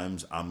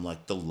times. I'm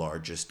like the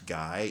largest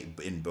guy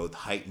in both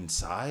height and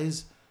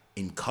size,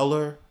 in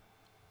color.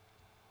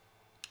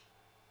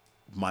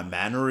 My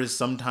manner is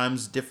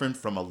sometimes different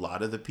from a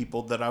lot of the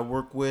people that I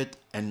work with.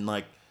 And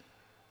like,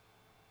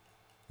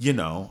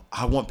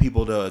 I want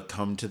people to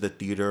come to the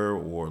theater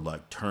or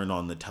like turn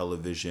on the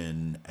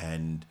television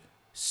and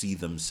see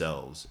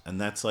themselves. And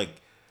that's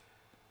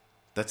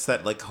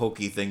that like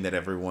hokey thing that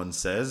everyone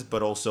says,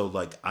 but also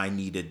like I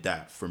needed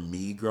that for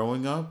me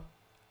growing up.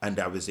 And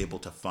I was able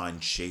to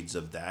find shades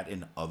of that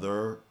in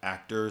other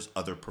actors,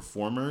 other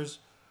performers.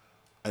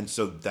 And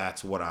so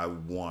that's what I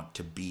want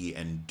to be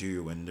and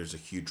do. And there's a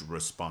huge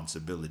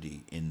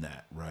responsibility in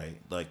that, right?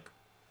 Like,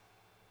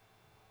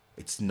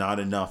 it's not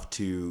enough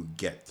to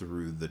get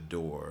through the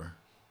door.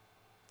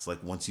 It's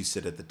like once you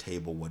sit at the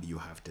table, what do you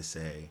have to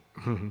say?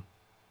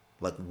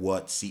 Like,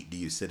 what seat do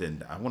you sit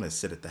in? I want to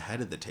sit at the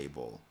head of the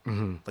table.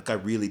 Like, I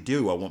really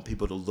do. I want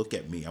people to look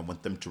at me. I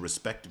want them to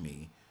respect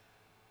me.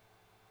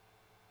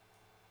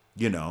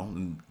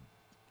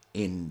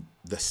 In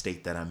the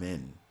state that I'm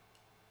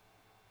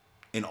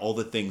in all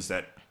the things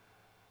that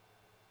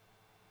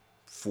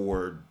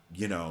for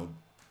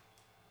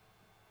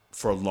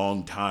a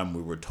long time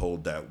we were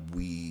told that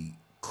we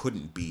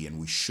couldn't be and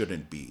we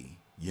shouldn't be.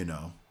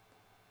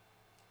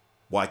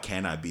 Why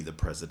can't I be the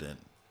president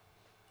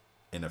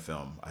in a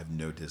film? I have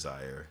no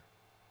desire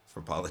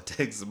for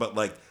politics, but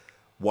like,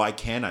 why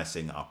can't I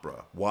sing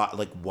opera? Why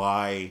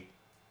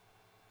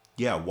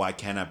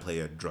can't I play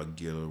a drug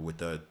dealer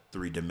with a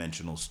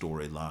 3-dimensional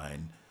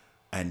storyline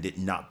and it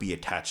not be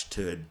attached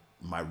to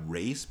my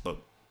race, but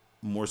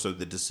more so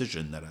the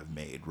decision that I've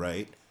made,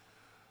 right?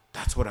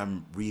 That's what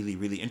I'm really,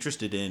 really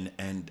interested in.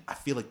 And I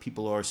feel like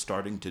people are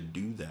starting to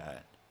do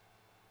that.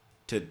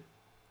 To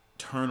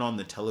turn on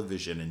the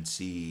television and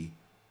see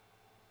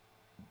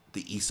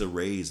the Issa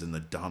Raes and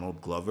the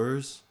Donald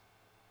Glovers,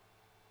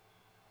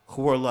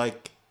 who are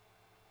like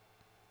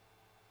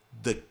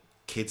the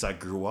kids I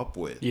grew up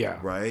with. Yeah.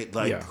 Right?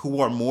 Like, who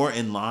are more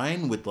in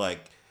line with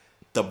like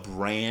the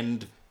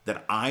brand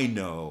that I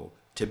know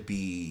to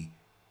be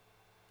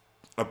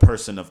a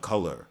person of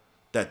color.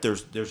 That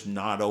there's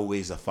not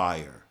always a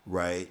fire,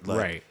 right? Like,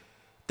 right.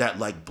 That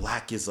like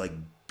black is like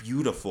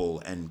beautiful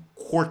and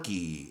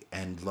quirky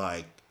and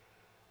like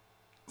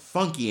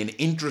funky and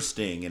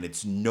interesting, and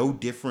it's no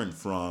different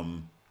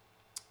from,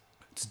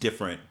 it's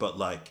different, but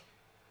like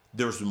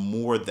there's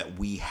more that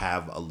we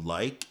have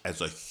alike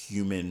as a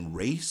human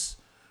race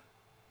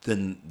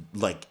than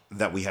like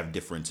that we have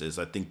differences.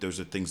 I think those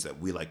are things that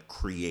we like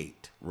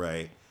create,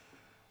 right?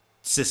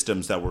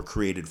 Systems that were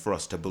created for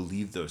us to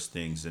believe those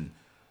things. And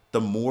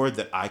the more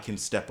that I can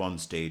step on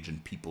stage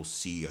and people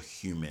see a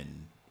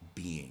human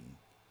being,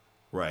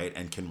 right,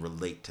 and can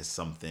relate to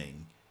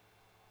something,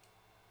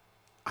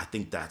 I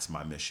think that's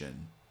my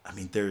mission. I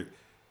mean,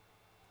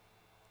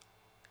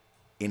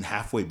 in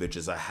Halfway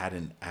Bitches, I had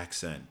an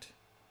accent.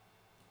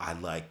 I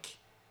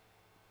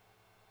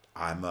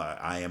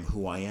am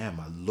who I am.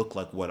 I look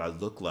like what I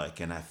look like.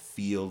 And I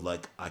feel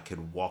like I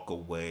could walk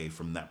away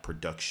from that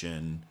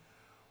production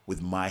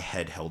with my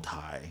head held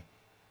high,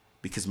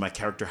 because my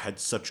character had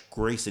such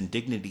grace and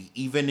dignity,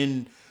 even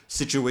in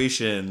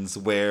situations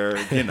where,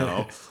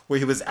 where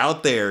he was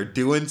out there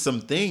doing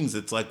some things.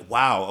 It's like,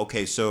 wow,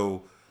 okay,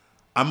 so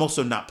I'm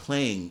also not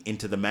playing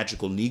into the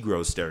magical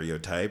Negro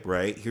stereotype,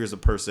 right? Here's a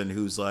person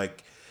who's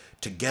like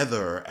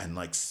together and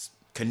like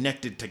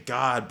connected to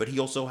God, but he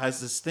also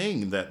has this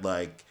thing that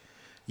like,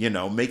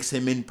 makes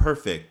him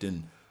imperfect.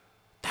 And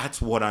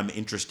that's what I'm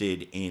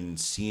interested in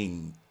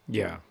seeing.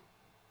 Yeah.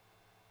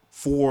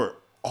 For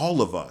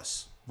all of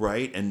us,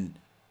 right? And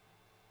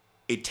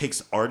it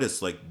takes artists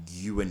like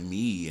you and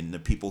me and the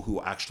people who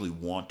actually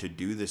want to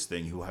do this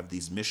thing, who have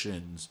these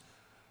missions,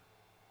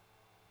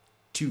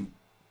 to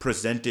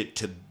present it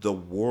to the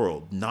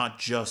world, not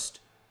just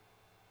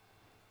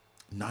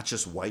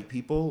white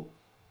people,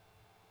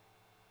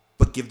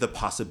 but give the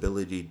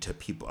possibility to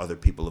other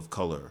people of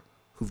color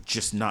who've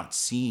just not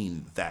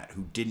seen that,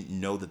 who didn't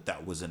know that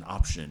that was an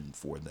option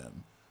for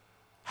them.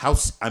 How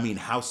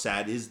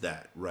sad is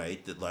that,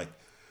 right? That like,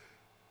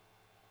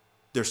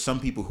 there's some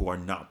people who are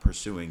not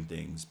pursuing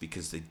things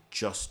because they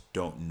just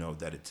don't know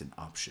that it's an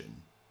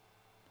option.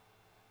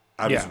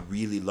 I was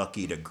really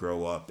lucky to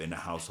grow up in a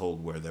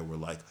household where they were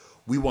like,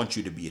 we want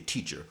you to be a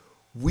teacher.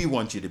 We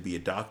want you to be a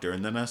doctor.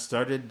 And then I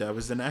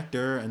was an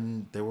actor,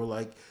 and they were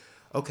like,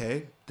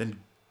 okay, then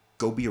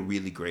go be a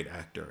really great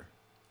actor.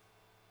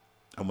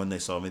 And when they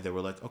saw me, they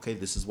were like, okay,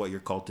 this is what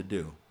you're called to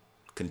do.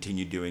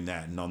 Continue doing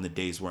that. And on the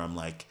days where I'm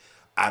like,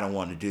 I don't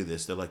want to do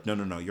this, they're like,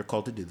 no, you're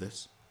called to do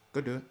this. Go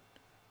do it.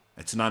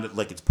 It's not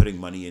like it's putting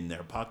money in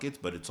their pockets,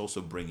 but it's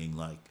also bringing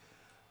like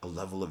a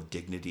level of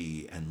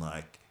dignity and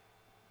like,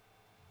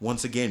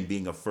 once again,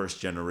 being a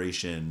first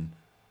generation,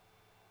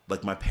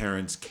 like my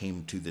parents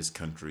came to this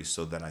country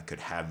so that I could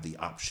have the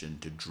option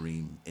to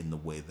dream in the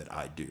way that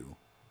I do.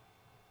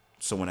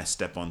 So when I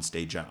step on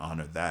stage, I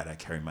honor that. I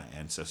carry my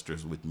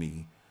ancestors with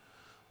me.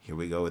 Here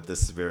we go with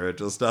this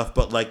spiritual stuff,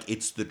 but like,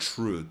 it's the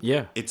truth.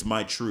 Yeah. It's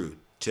my truth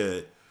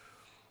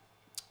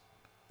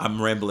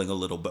I'm rambling a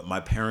little, but my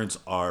parents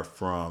are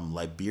from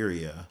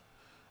Liberia,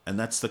 and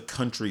that's the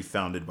country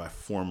founded by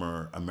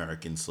former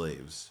American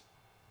slaves.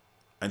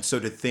 And so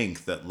to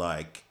think that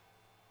like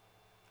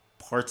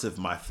parts of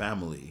my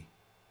family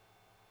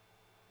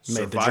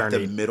Made the survived the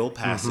journey. Middle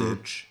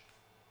Passage,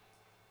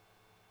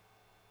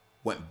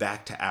 went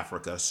back to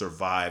Africa,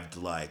 survived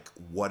like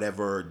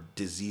whatever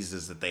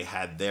diseases that they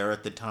had there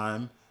at the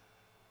time,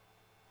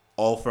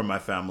 all for my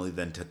family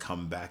then to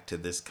come back to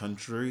this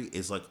country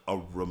is like a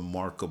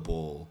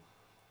remarkable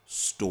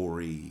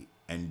story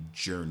and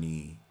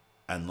journey.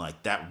 And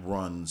like that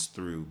runs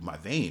through my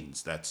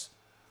veins. That's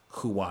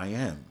who I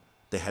am.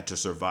 They had to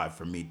survive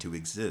for me to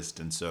exist.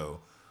 And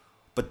so,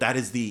 but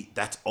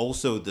that's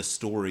also the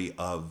story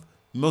of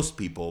most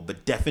people,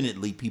 but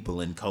definitely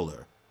people in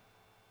color.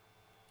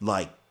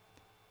 Like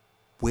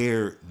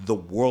where the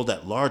world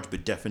at large,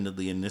 but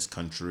definitely in this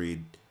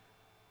country,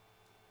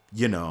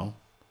 you know,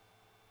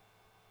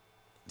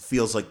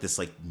 feels like this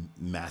like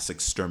mass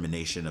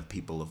extermination of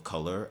people of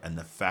color. And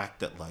the fact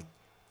that like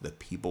the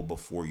people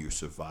before you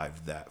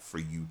survived that for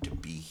you to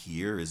be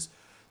here is,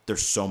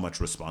 there's so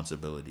much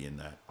responsibility in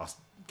that. I'll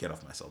get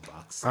off my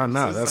soapbox. Oh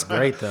no, that's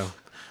great though.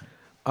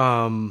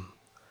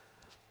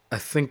 I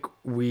think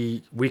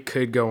we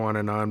could go on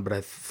and on, but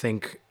I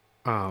think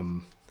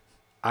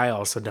I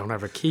also don't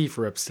have a key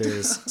for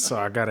upstairs, so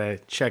I gotta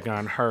check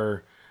on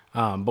her.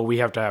 But we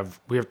have to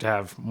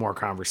have more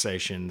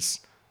conversations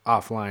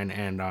offline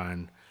and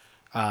on.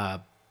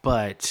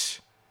 But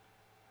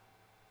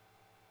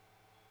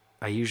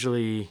I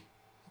usually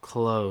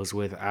close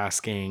with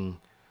asking,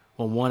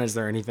 well, one, is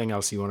there anything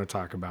else you want to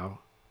talk about?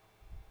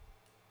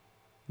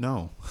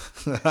 No.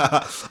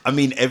 I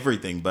mean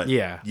everything, but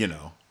Yeah. you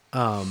know.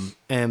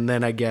 And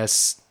then I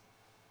guess,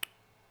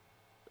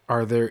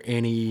 are there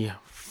any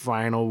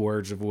final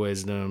words of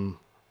wisdom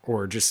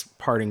or just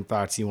parting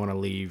thoughts you want to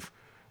leave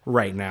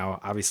right now?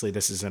 Obviously,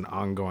 this is an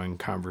ongoing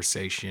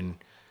conversation,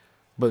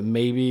 but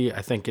maybe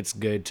I think it's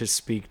good to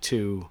speak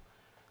to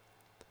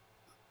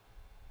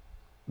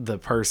the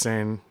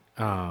person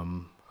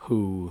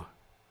who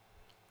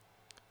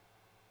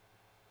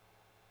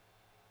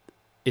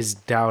is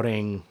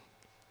doubting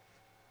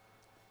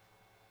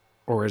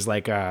or is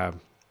like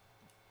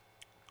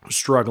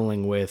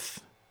struggling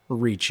with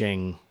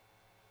reaching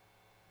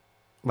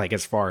like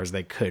as far as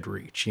they could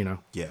reach, you know?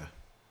 Yeah.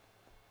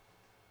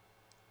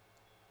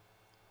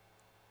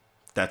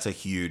 That's a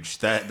huge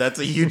that's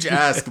a huge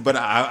ask, but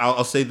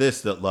I'll say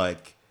this, that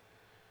like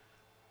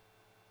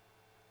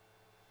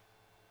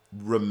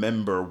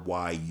remember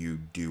why you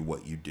do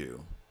what you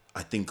do.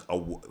 I think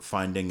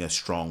finding a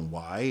strong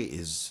why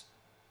is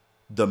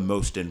the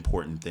most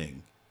important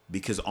thing,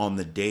 because on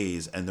the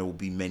days, and there will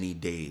be many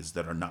days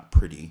that are not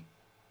pretty,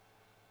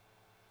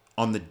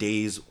 on the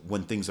days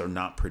when things are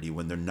not pretty,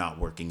 when they're not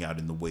working out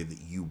in the way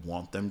that you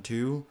want them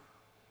to,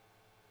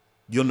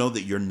 you'll know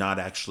that you're not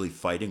actually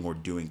fighting or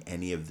doing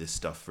any of this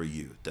stuff for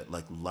you. That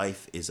like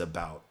life is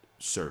about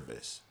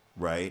service,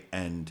 right?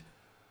 And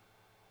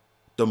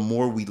the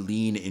more we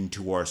lean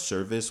into our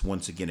service,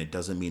 once again, it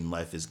doesn't mean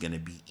life is going to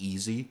be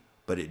easy,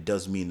 but it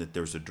does mean that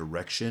there's a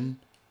direction.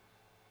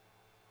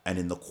 And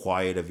in the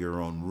quiet of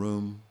your own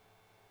room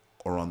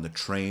or on the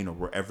train or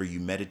wherever you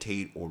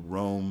meditate or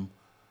roam,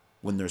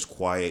 when there's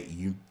quiet,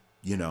 you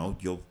know,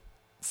 you'll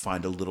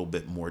find a little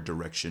bit more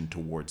direction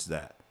towards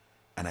that.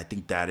 And I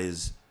think that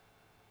is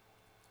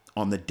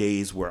on the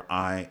days where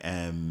I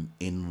am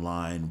in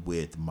line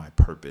with my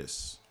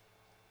purpose,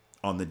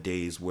 on the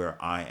days where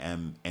I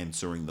am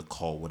answering the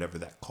call, whatever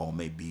that call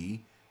may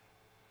be.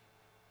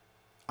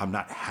 I'm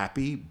not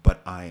happy,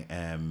 but I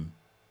am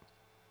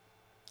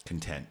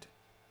content.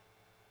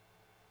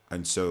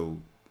 And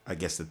so I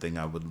guess the thing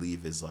I would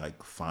leave is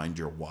like, find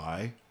your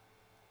why.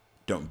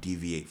 Don't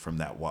deviate from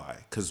that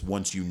why. Because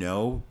once you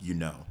know, you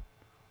know.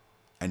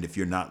 And if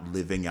you're not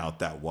living out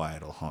that why,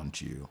 it'll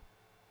haunt you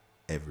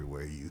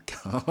everywhere you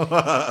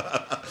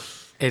go.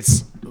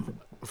 It's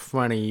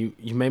funny.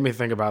 You made me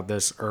think about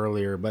this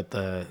earlier, but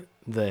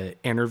the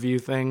interview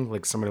thing,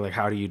 like somebody like,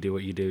 how do you do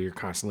what you do? You're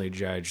constantly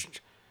judged.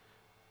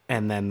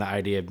 And then the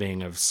idea of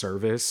being of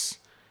service.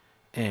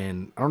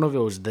 And I don't know if it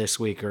was this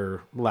week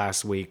or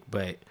last week,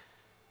 but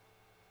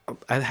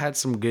I've had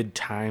some good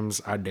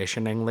times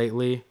auditioning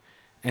lately.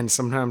 And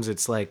sometimes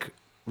it's like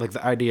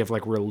the idea of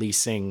like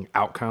releasing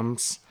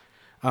outcomes.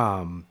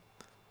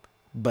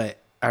 But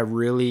I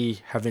really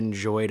have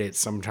enjoyed it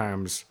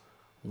sometimes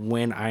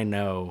when I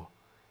know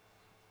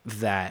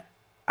that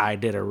I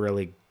did a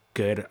really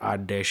good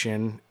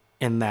audition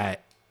and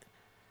that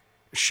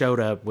showed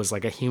up was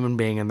like a human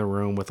being in the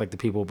room with like the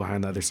people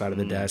behind the other side of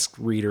the desk,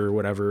 reader or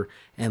whatever,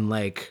 and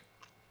like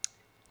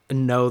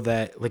know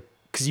that like,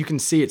 because you can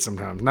see it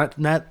sometimes,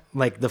 not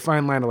like the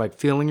fine line of like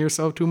feeling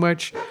yourself too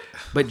much,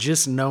 but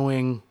just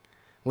knowing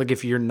like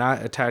if you're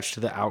not attached to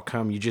the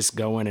outcome, you just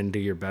go in and do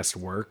your best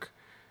work.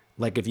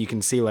 Like if you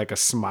can see like a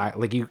smile,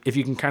 like if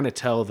you can kind of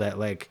tell that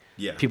like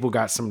people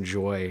got some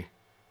joy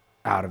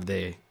out of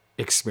the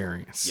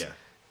experience.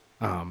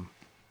 Yeah.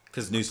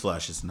 Because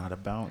newsflash, it's not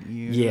about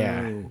you.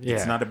 Yeah.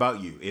 It's not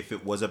about you. If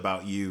it was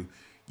about you,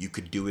 you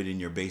could do it in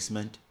your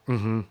basement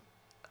Mm-hmm.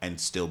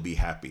 and still be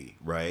happy,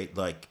 right?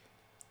 Like,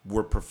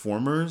 we're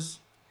performers,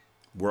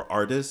 we're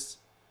artists.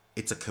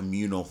 It's a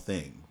communal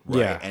thing, right?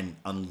 Yeah. And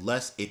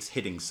unless it's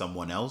hitting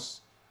someone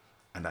else,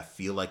 and I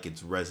feel like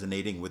it's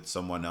resonating with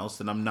someone else,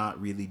 then I'm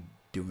not really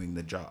doing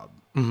the job.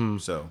 Mm-hmm.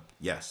 So,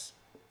 yes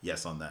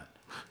on that.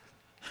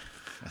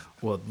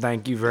 Well,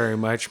 thank you very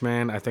much,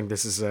 man. I think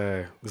this is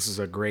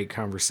a great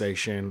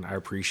conversation. I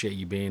appreciate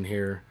you being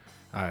here,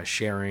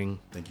 sharing,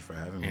 Thank you for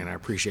having me. and I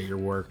appreciate your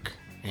work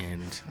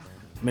and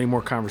many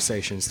more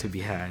conversations to be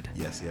had.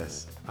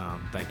 Yes.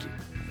 Thank you.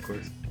 Of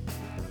course.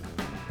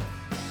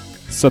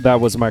 So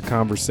that was my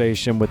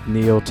conversation with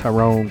Neil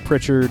Tyrone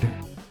Pritchard.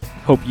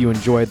 Hope you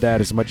enjoyed that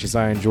as much as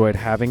I enjoyed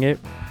having it.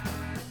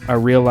 I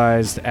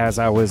realized as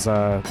I was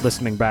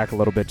listening back a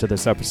little bit to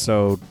this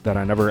episode that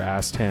I never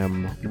asked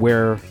him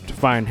where to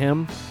find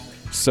him.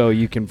 So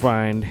you can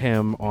find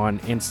him on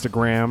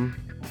Instagram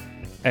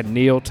at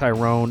Neil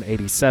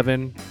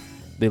Tyrone87.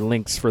 The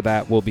links for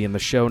that will be in the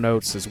show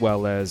notes, as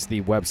well as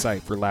the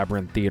website for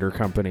Labyrinth Theater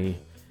Company.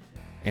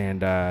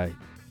 And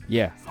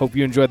hope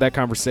you enjoyed that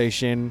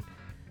conversation.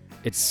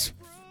 It's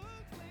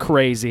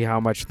crazy how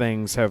much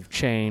things have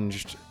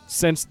changed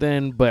since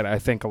then, but I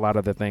think a lot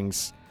of the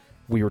things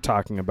we were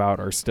talking about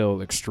are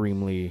still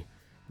extremely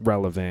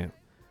relevant,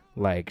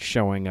 like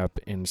showing up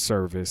in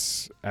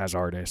service as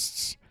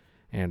artists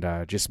and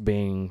just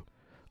being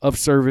of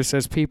service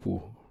as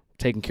people,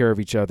 taking care of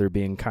each other,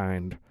 being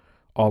kind,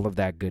 all of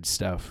that good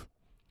stuff.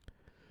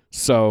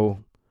 So,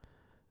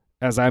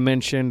 as I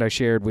mentioned, I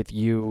shared with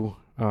you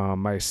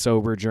my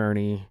sober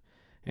journey.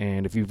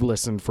 And if you've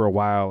listened for a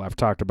while, I've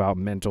talked about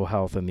mental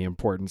health and the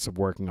importance of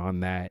working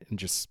on that and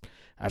just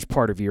as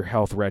part of your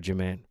health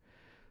regimen.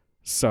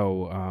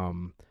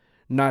 So,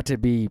 not to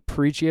be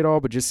preachy at all,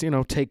 but just,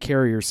 take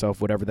care of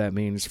yourself, whatever that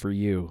means for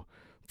you.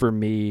 For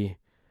me,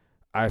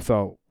 I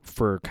felt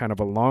for kind of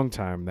a long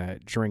time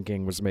that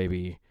drinking was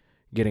maybe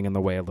getting in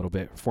the way a little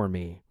bit for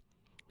me.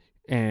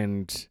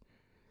 And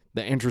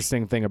the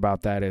interesting thing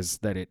about that is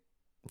that it,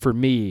 for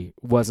me,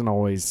 wasn't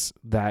always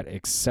that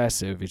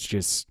excessive. It's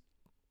just,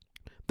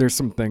 there's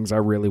some things I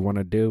really want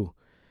to do.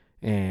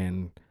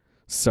 And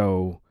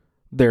so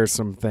there's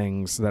some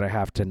things that I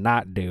have to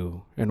not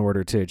do in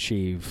order to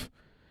achieve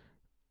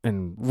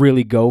and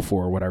really go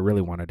for what I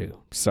really want to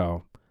do.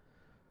 So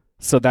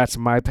that's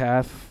my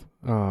path.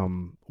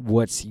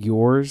 What's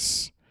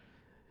yours?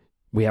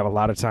 We have a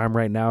lot of time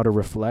right now to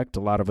reflect.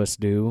 A lot of us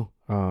do.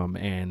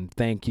 And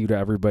thank you to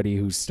everybody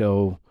who's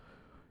still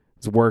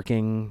is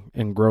working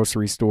in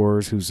grocery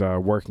stores, who's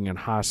working in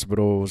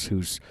hospitals,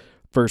 who's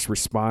first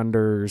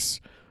responders,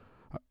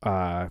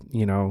 our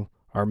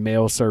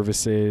mail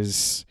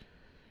services,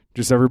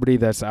 just everybody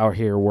that's out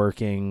here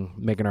working,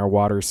 making our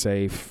water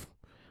safe.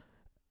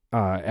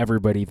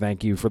 Everybody,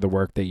 thank you for the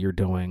work that you're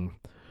doing.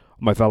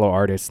 My fellow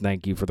artists,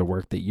 thank you for the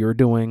work that you're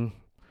doing.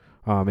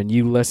 And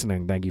you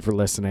listening, thank you for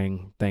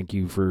listening. Thank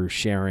you for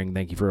sharing.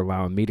 Thank you for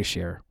allowing me to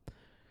share.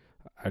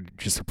 I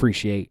just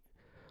appreciate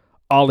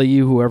all of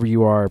you, whoever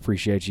you are. I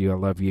appreciate you. I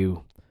love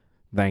you.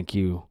 Thank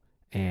you.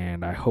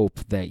 And I hope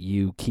that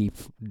you keep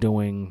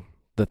doing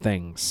the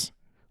things,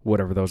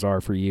 whatever those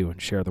are for you,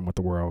 and share them with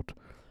the world.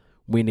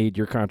 We need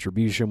your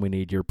contribution. We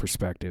need your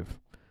perspective.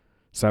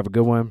 So have a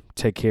good one.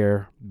 Take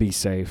care. Be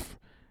safe.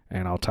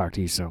 And I'll talk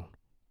to you soon.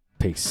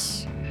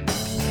 Peace.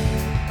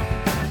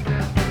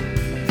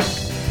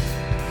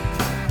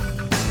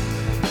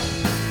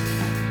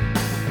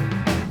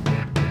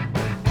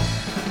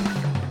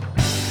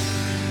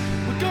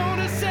 We're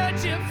gonna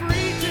set you free.